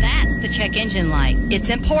 That's the check engine light. It's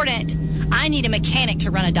important. I need a mechanic to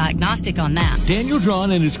run a diagnostic on that. Daniel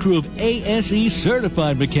Drawn and his crew of ASE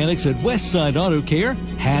certified mechanics at Westside Auto Care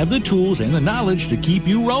have the tools and the knowledge to keep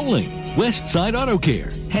you rolling. Westside Auto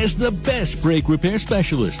Care has the best brake repair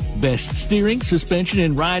specialist, best steering, suspension,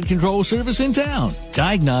 and ride control service in town.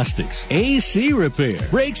 Diagnostics, AC repair,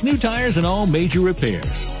 brakes, new tires, and all major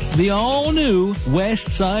repairs. The all-new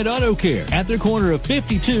Westside Auto Care at their corner of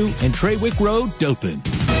 52 and Treywick Road, Dothan.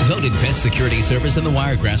 Voted Best Security Service in the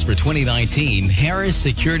Wiregrass for 2019, Harris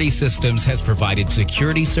Security Systems has provided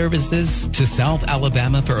security services to South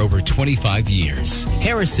Alabama for over 25 years.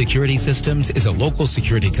 Harris Security Systems is a local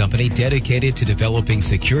security company dedicated to developing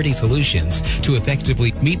security solutions to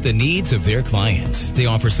effectively meet the needs of their clients. They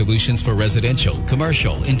offer solutions for residential,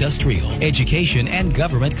 commercial, industrial, education, and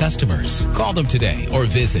government customers. Call them today or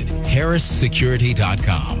visit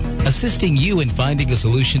harrissecurity.com, assisting you in finding a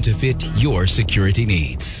solution to fit your security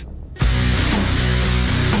needs.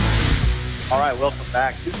 All right, welcome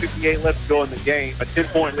back. 2:58 left to go in the game. A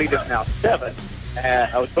 10-point lead is now 7.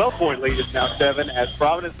 A 12-point lead is now 7 as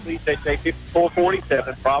Providence leads, they say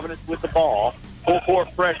 54-47. Providence with the ball. Full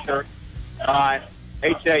court pressure by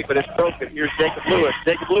H.A., but it's broken. Here's Jacob Lewis.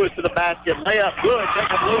 Jacob Lewis to the basket. Layup. Good.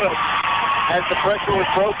 Jacob Lewis as the pressure was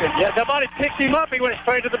broken. Yeah, somebody picked him up. He went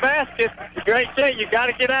straight to the basket. Great H.A., you got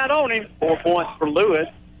to get out on him. 4 points for Lewis.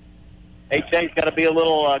 H.A.'s got to be a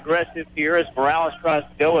little aggressive here as Morales tries to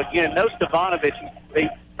go. Again, no Stavanovich. He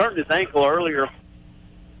turned his ankle earlier.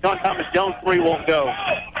 John Thomas Jones 3 won't go.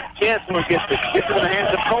 Chancellor gets it in the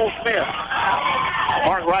hands of Cole Smith.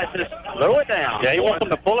 Mark Wright says, throw it down. Yeah, he wants them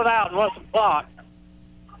to pull it out and run some clock.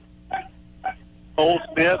 Cole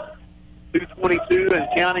Smith, 2:22 and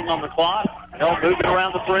counting on the clock. They'll move it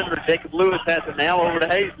around the perimeter. Jacob Lewis has it now over to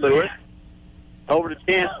Hayes Lewis. Over to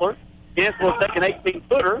Chancellor. Chancellor taking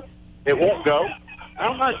 18-footer. It won't go.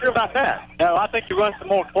 I'm not sure about that. No, I think you run some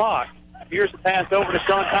more clock. Here's the pass over to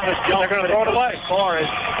Sean Thomas Jones. They're going to throw it away. As far as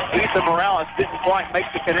Ethan Morales didn't quite make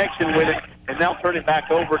the connection with it, and now turn it back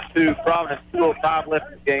over to Providence. 2:05 left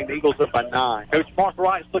in the game. The Eagles up by 9. Coach Mark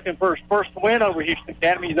Wright's looking for his first win over Houston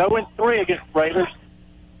Academy. He's 0-3 against the Raiders.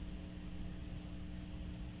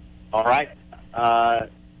 All right. A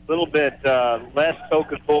little bit less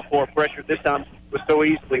focus, full court pressure. This time was so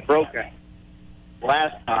easily broken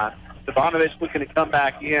last time. Stefanovic looking to come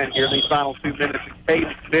back in here in these final 2 minutes. Cade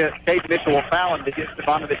Mitchell will foul him to get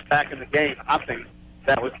Stefanovic back in the game. I think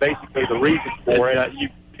that was basically the reason for it. You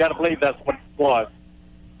got to believe that's what it was.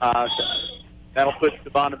 That'll put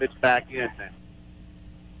Stefanovic back in then.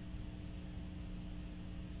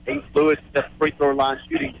 Ace Lewis at the free throw line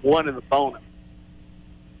shooting 1 in the bonus.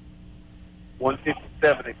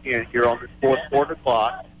 1:57 again here on this fourth quarter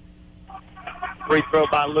clock. Free throw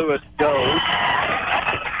by Lewis goes.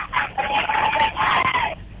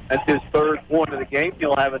 That's his third point of the game.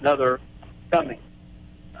 He'll have another coming.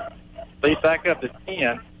 Lead back up to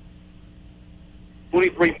 10.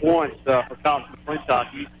 23 points for Collins McClintock.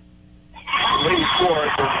 He's the leading scorer.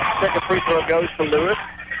 The second free throw goes to Lewis,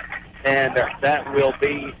 and that will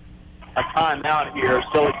be a timeout here.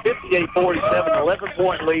 So it's 58-47,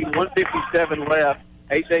 11-point lead, 1:57 left.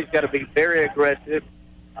 AJ's got to be very aggressive,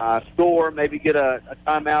 score, maybe get a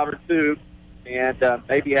timeout or two, and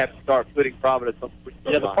maybe have to start putting Providence on the free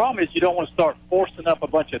throw line. The problem is you don't want to start forcing up a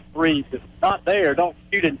bunch of threes. If it's not there, don't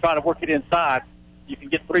shoot it and try to work it inside. You can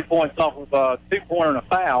get 3 points off of a two-pointer and a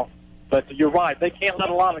foul. But you're right. They can't let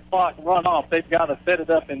a lot of the clock run off. They've got to set it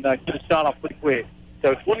up and get a shot off pretty quick.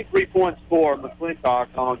 So 23 points for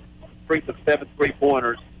McClintock on strength of 7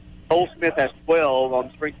 3-pointers. Cole Smith has 12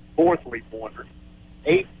 on strength of 4 3-pointers.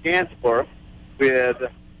 8 Chancellor with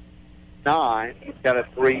 9. He's got a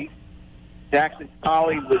 3. Jackson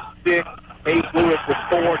Colley with 6. Hayes Lewis with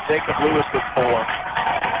 4. Jacob Lewis with 4.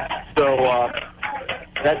 So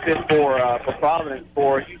that's it for Providence.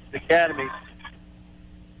 For Houston Academy,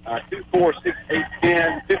 2, 4, 6, 8,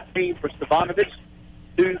 10, 15 for Stefanovic,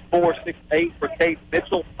 2, 4, 6, 8 for Cade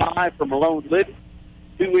Mitchell, 5 for Malone Liddy,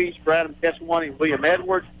 2 each for Adam Kesselwani and William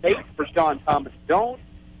Edwards, 8 for Sean Thomas Jones,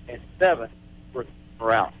 and 7 for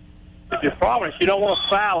Morales. If you're Providence, you don't want to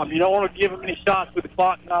foul him. You don't want to give him any shots with the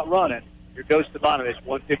clock not running. Here goes Stefanovic,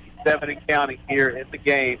 1:57 and counting here in the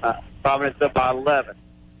game. Providence up by 11.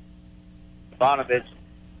 Stefanovic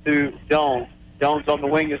to Jones. Jones on the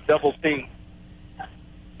wing is double teamed.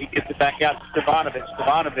 He gets it back out to Stefanovic.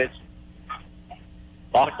 Stefanovic,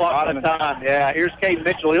 a lot of time. Yeah, here's Cade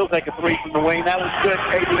Mitchell. He'll take a 3 from the wing. That was good.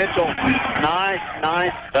 Cade Mitchell,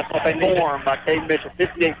 nice. That's what they formed by Cade Mitchell.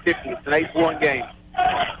 58-50. It's an 8-1 game.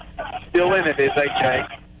 Still in it is AJ.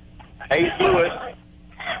 Hayes Lewis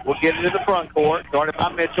will get it in the front court. Guarded by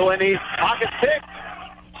Mitchell, and he's pocket picked.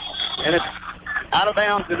 And it's out of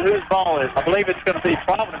bounds, and whose ball is? I believe it's going to be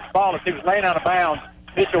Providence ball as he was laying out of bounds.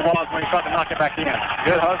 Mitchell was when he tried to knock it back in.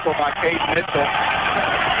 Good hustle by Cade Mitchell.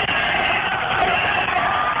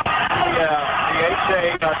 The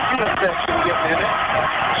HA student section getting in it.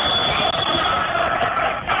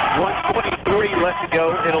 1:23 left to go.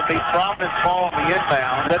 It'll be Providence ball on the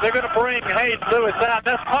inbound. Now they're going to bring Hayes Lewis out.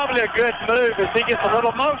 That's probably a good move as he gets a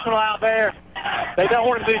little emotional out there. They don't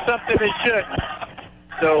want to do something they shouldn't.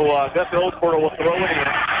 So Gus Oldporter will throw it in.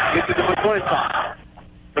 Gets it to McClintock.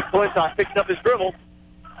 McClintock picks up his dribble.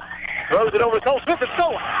 Throws it over to Cole Smith. It's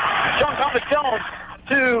stolen. Sean Thomas Jones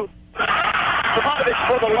to Stefanovic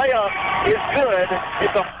for the layup is good.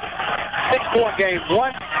 It's a 6-point game.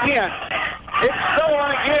 1-10. It's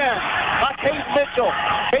stolen again by Cade Mitchell.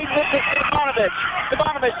 Cade Mitchell to Stefanovic.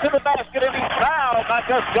 Stefanovic to the basket, and he's fouled by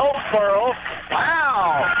Gus Goldsboro.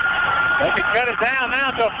 Wow. They can cut it down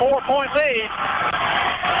now to a 4-point lead.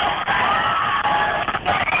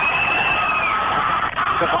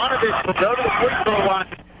 Stefanovic will go to the free throw line.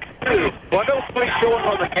 1:03 short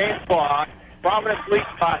on the game clock. Providence leads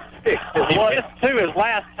by 6. He missed 2 his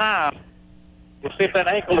last time. We'll see if that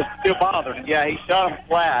ankle is still bothering him. Yeah, he shot him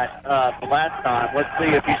flat the last time. Let's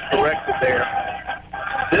see if he's corrected there.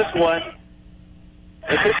 This one,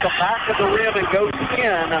 it hits the back of the rim and goes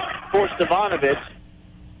in for Stefanovic.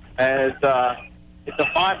 As it's a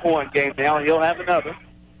 5-point game now, and he'll have another.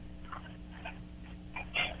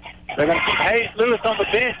 They're going to keep Hayes Lewis on the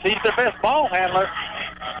bench. He's their best ball handler.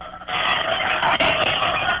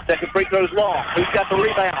 Second free throw's long. Who's got the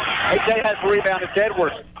rebound? AJ has the rebound. It's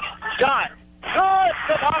Edwards. Shot. Good.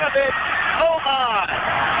 Stefanovic. Oh, my.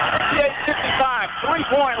 58-55.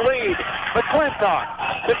 3-point lead. McClintock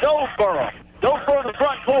to Goldsboro. Goldsboro in the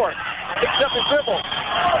front court. Picks up his dribble.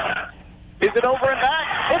 Is it over and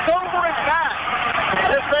back? It's over and back.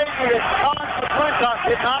 This safety is Collins McClintock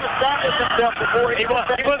did not establish himself before he was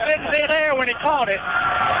in midair when he caught it.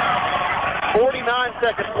 49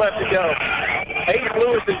 seconds left to go. Hayden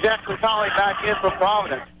Lewis and Jackson Colley back in for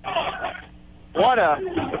Providence.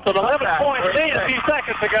 It's an 11-point lead a few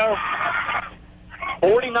seconds ago.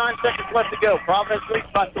 49 seconds left to go. Providence leads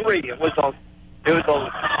by 3. It was 11.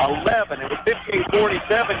 It was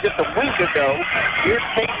 58-47 just a week ago. Here's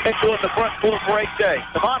Kate Mitchell in the front court for H.A.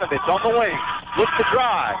 Stavanovich on the wing. Looks to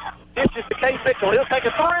drive. Dishes to Kate Mitchell. He'll take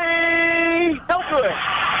a 3. No good.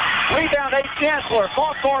 Rebound, H. Chancellor.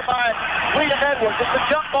 Ball scored by Liam Edwards. It's a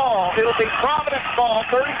jump ball. It'll be Providence ball,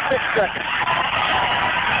 36 seconds.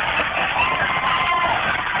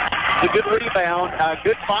 It's a good rebound.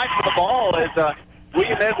 Good fight for the ball as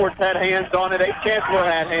William Edwards had hands on it. H. Chancellor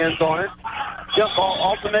had hands on it. Jump ball,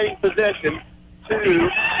 alternating possession to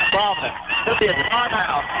Providence. There'll be a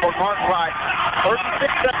timeout for Mark Wright.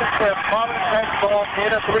 36 seconds left. Providence has the ball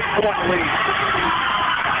in a 3-point lead.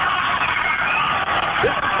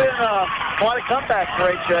 This has been quite a comeback for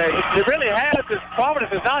H.A. It really has.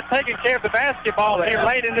 Providence is not taking care of the basketball here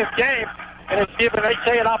late in this game, and it's given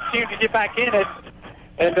H.A. an opportunity to get back in it.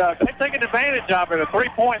 And they're taking advantage of it. A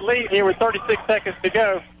 3-point lead here with 36 seconds to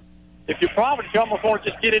go. If you're Providence, you almost want to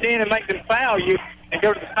just get it in and make them foul you and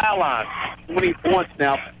go to the foul line. 20 points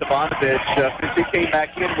now for Stavanovich since he came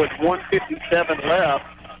back in with 1:57 left.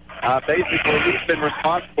 Basically, he's been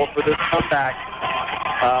responsible for this comeback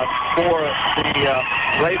for the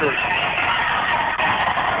Raiders.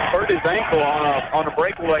 Hurt his ankle on a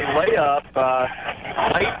breakaway layup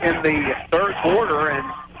late in the third quarter and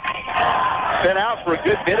been out for a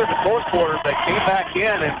good bit of the fourth quarter, but came back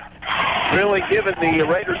in and really given the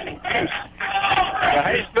Raiders some juice.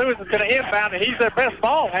 Hayes Lewis is going to inbound, and he's their best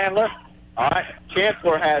ball handler. All right,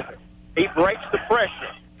 Chancellor has it. He breaks the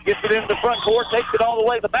pressure. Gets it into the front court, takes it all the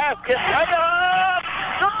way to the basket. Layup!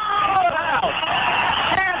 Out!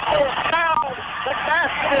 Chancellor fouled. The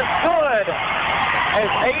basket is good. As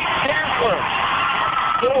Hayes Chancellor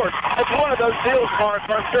scored. It's one of those deals, Mark.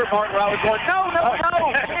 I'm sure Mark Rowley was going, no,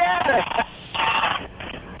 yes!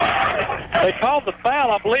 They called the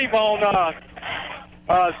foul, I believe, on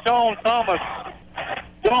Sean Thomas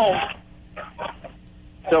Jones.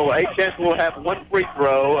 So H. Chancellor will have one free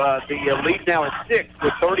throw. The lead now is 6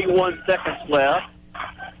 with 31 seconds left.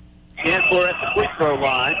 Chancellor at the free throw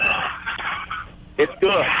line. It's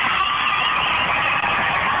good.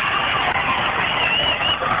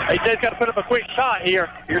 H.A.'s got to put up a quick shot here.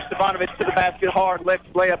 Here's Stavanovich to the basket hard.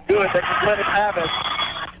 Layup good. They just let him have it.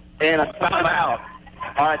 And a timeout.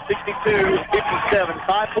 All right, 62-57,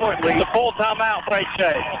 5-point lead. The full timeout for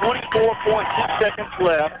H.A. 24.2 seconds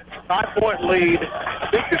left. 5-point lead. I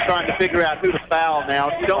think you're trying to figure out who to foul now.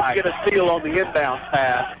 If you don't get a steal on the inbound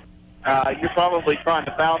pass, you're probably trying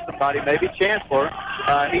to foul somebody, maybe Chancellor.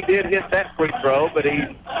 He did hit that free throw, but he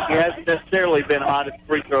hasn't necessarily been hot at the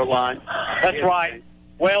free throw line. That's right.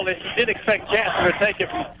 Well, you did expect Chancellor to take it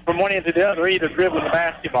from one end to the other, either dribbling the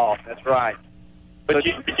basketball. That's right. But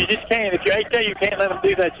you just can't. If you're H.A., you can't let them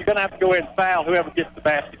do that. You're going to have to go in and foul whoever gets the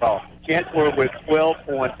basketball. Chancellor with 12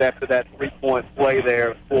 points after that 3-point play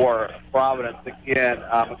there for Providence. Again,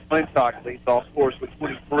 McClintock leads all scores with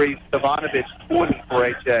 23. Stavanovich 20 for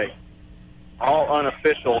H.A. All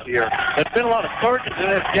unofficial here. There's been a lot of surges in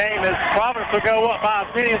this game as Providence will go up by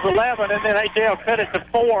as many as 11, and then H.A. will cut it to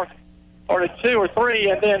 4 or to 2 or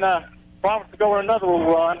 3, and then Providence will go on another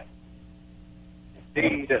run.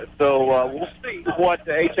 Indeed. So we'll see what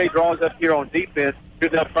H.A. draws up here on defense.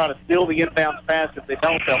 They'll try to steal the inbound pass. If they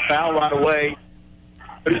don't, they'll foul right away.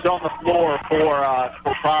 Who's on the floor for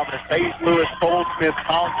Providence? Hayes Lewis, Cole Smith,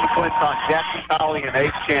 Collins McClintock, Jackson Colley, and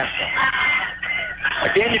H. Chancellor.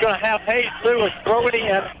 Again, you're going to have Hayes Lewis throw it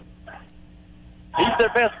in. He's their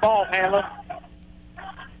best ball handler.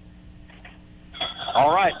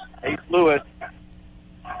 All right, Hayes Lewis.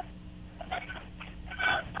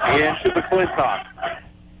 And to McClintock.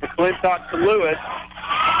 McClintock to Lewis.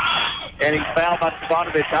 And he's fouled by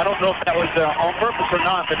Stavanovich. I don't know if that was on purpose or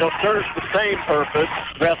not, but it serves the same purpose.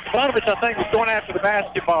 Well, Stavanovich, I think, was going after the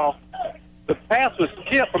basketball. The pass was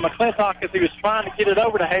tipped from McClintock as he was trying to get it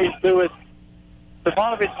over to Hayes Lewis.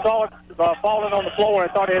 Stavanovich saw it falling on the floor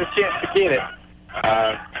and thought he had a chance to get it.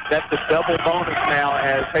 That's a double bonus now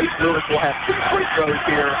as Hayes Lewis will have 2 free throws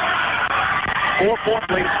here. 4-point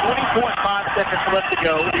lead, 20.5 seconds left to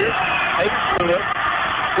go. Here's Hayes Lewis.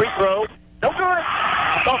 Free throw. No good. I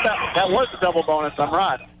thought that was a double bonus. I'm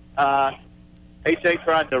right. H.A.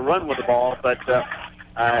 tried to run with the ball, but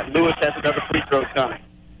Lewis has another free throw coming.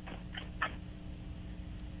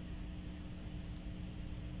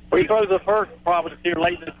 Free throws the first Providence here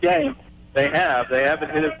late in this game. They have. They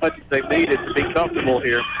haven't hit as much as they needed to be comfortable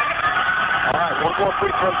here. All right, one more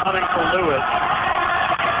free throw coming from Lewis.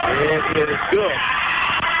 It is good.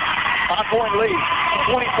 5-point lead.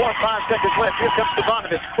 20.5 seconds left. Here comes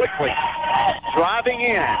Stavanovich quickly. Driving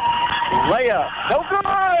in. Layup. No good.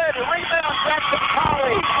 Rebound back to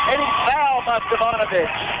Colley. And he's fouled by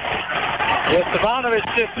Stavanovich. Yeah,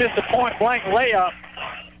 Stavanovich just missed a point-blank layup.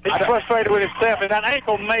 He's frustrated with himself, and that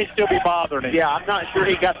ankle may still be bothering him. Yeah, I'm not sure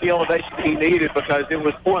he got the elevation he needed because it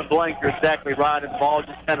was point-blank. You're exactly right, and the ball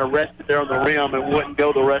just kind of rested there on the rim and wouldn't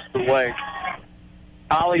go the rest of the way.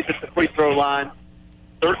 Colley's at the free throw line.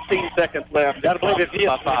 13 seconds left. Got to believe if he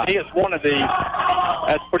hits one of these,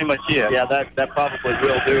 that's pretty much it. Yeah, that probably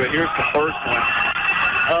will do it. Here's the first one.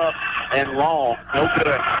 Up and long. No good.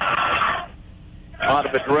 A lot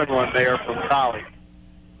of adrenaline there from Colley.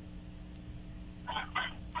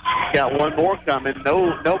 Got one more coming.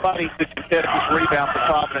 Nobody to contest this rebound for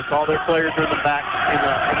Providence. All their players are in the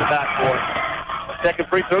backcourt. Second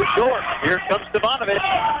free throw short. Here comes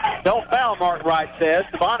Stavanovich. Don't foul, Mark Wright says.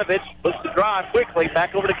 Stavanovich looks to drive quickly.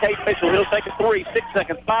 Back over to Cade Mitchell. He'll take a three. 6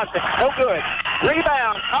 seconds, 5 seconds. No good.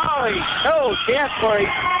 Rebound. Colley. No chance for him.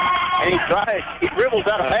 And he dribbles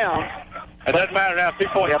out of bounds. It doesn't matter now.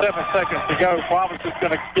 2.7 seconds to go. Providence is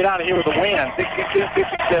going to get out of here with a win.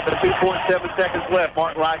 62-57. 2.7 seconds left.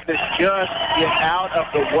 Mark Wright says just get out of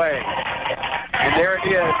the way. And there it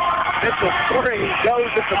is. Mitchell's three goes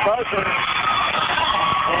at the buzzer.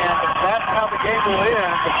 And that's how the game will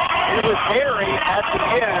end. It was hairy at the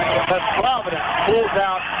end, but Providence pulls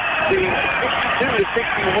out the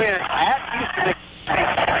 62-60 win at Houston.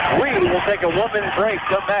 We will take a 1-minute break,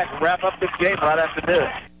 come back, and wrap up this game right after this.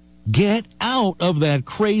 Get out of that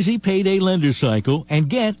crazy payday lender cycle and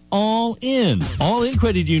get All In. All In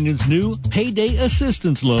Credit Union's new Payday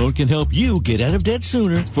Assistance Loan can help you get out of debt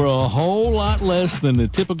sooner for a whole lot less than the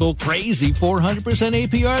typical crazy 400%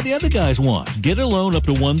 APR the other guys want. Get a loan up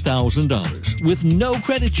to $1,000 with no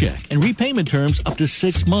credit check and repayment terms up to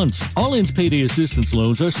 6 months. All In's Payday Assistance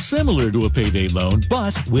Loans are similar to a payday loan,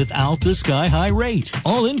 but without the sky-high rate.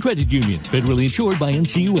 All In Credit Union, federally insured by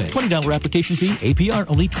NCUA. $20 application fee, APR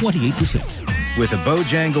only 28%. With a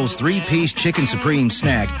Bojangles 3-piece Chicken Supreme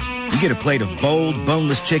snack, you get a plate of bold,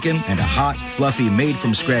 boneless chicken and a hot, fluffy,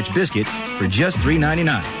 made-from-scratch biscuit for just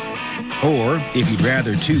 $3.99. Or, if you'd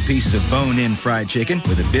rather 2 pieces of bone-in fried chicken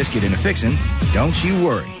with a biscuit and a fixin', don't you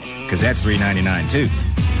worry, because that's $3.99 too.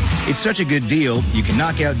 It's such a good deal, you can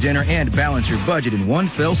knock out dinner and balance your budget in one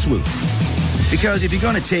fell swoop. Because if you're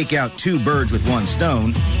going to take out 2 birds with 1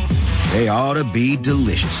 stone, they ought to be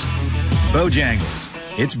delicious. Bojangles.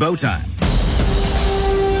 It's bow time.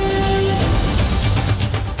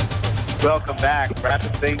 Welcome back.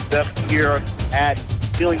 Wrapping things up here at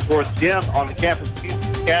Killingworth Gym on the campus of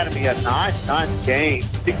Houston Academy. A nice game.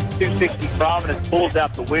 62-60 Providence pulls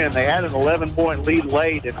out the win. They had an 11-point lead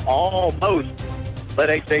late and almost let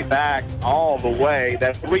H.A. back all the way.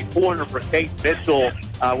 That 3-pointer for Cade Mitchell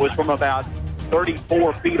was from about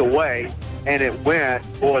 34 feet away, and it went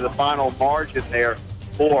for the final margin there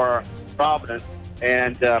for Providence.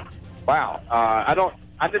 And,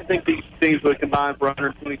 I didn't think these teams would combine for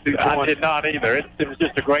 122 points. I did not either. It was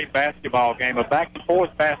just a great basketball game, a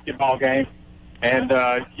back-and-forth basketball game. And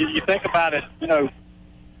you think about it,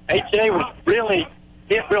 H.A. was really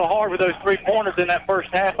hit real hard with those 3-pointers in that first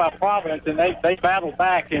half by Providence, and they battled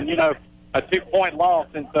back and, a 2-point loss.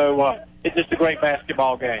 And so it's just a great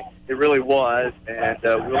basketball game. It really was. And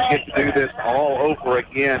we'll get to do this all over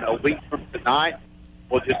again a week from tonight.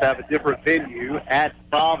 We'll just have a different venue at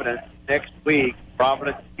Providence next week.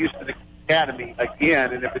 Providence Houston Academy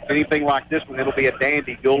again. And if it's anything like this one, it'll be a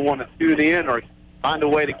dandy. You'll want to tune in or find a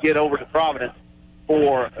way to get over to Providence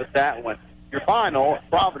for that one. Your final,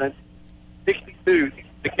 Providence 62,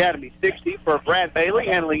 Academy 60 for Brad Bailey,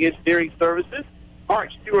 handling engineering services. Mark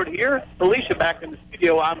Stewart here. Alicia back in the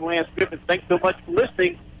studio. I'm Lance Griffin. Thanks so much for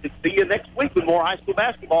listening. And see you next week with more high school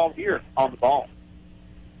basketball here on The Ball.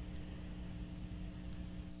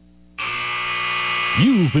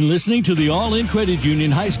 You've been listening to the All-In Credit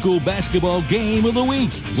Union High School Basketball Game of the Week.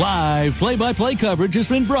 Live play-by-play coverage has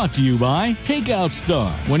been brought to you by Takeout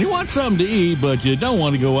Star. When you want something to eat but you don't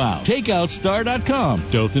want to go out, TakeOutStar.com.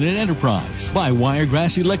 Dothan and Enterprise. By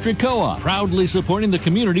Wiregrass Electric Co-op. Proudly supporting the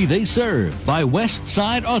community they serve. By West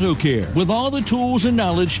Side Auto Care. With all the tools and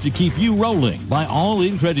knowledge to keep you rolling. By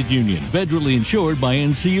All-In Credit Union. Federally insured by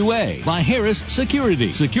NCUA. By Harris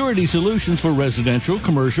Security. Security solutions for residential,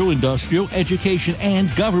 commercial, industrial, education,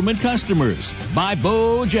 and government customers. By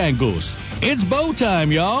Bojangles. It's Bow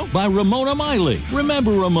Time, y'all, by Ramona Miley.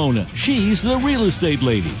 Remember Ramona, she's the real estate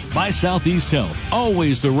lady. By Southeast Health,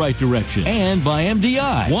 always the right direction. And by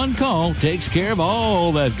MDI, one call takes care of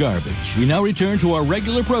all that garbage. We now return to our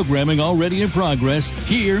regular programming already in progress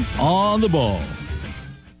here on The Ball.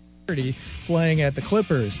 Playing at the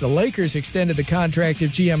Clippers. The Lakers extended the contract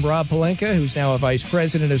of GM Rob Pelinka, who's now a vice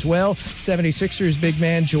president as well. 76ers big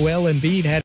man Joel Embiid had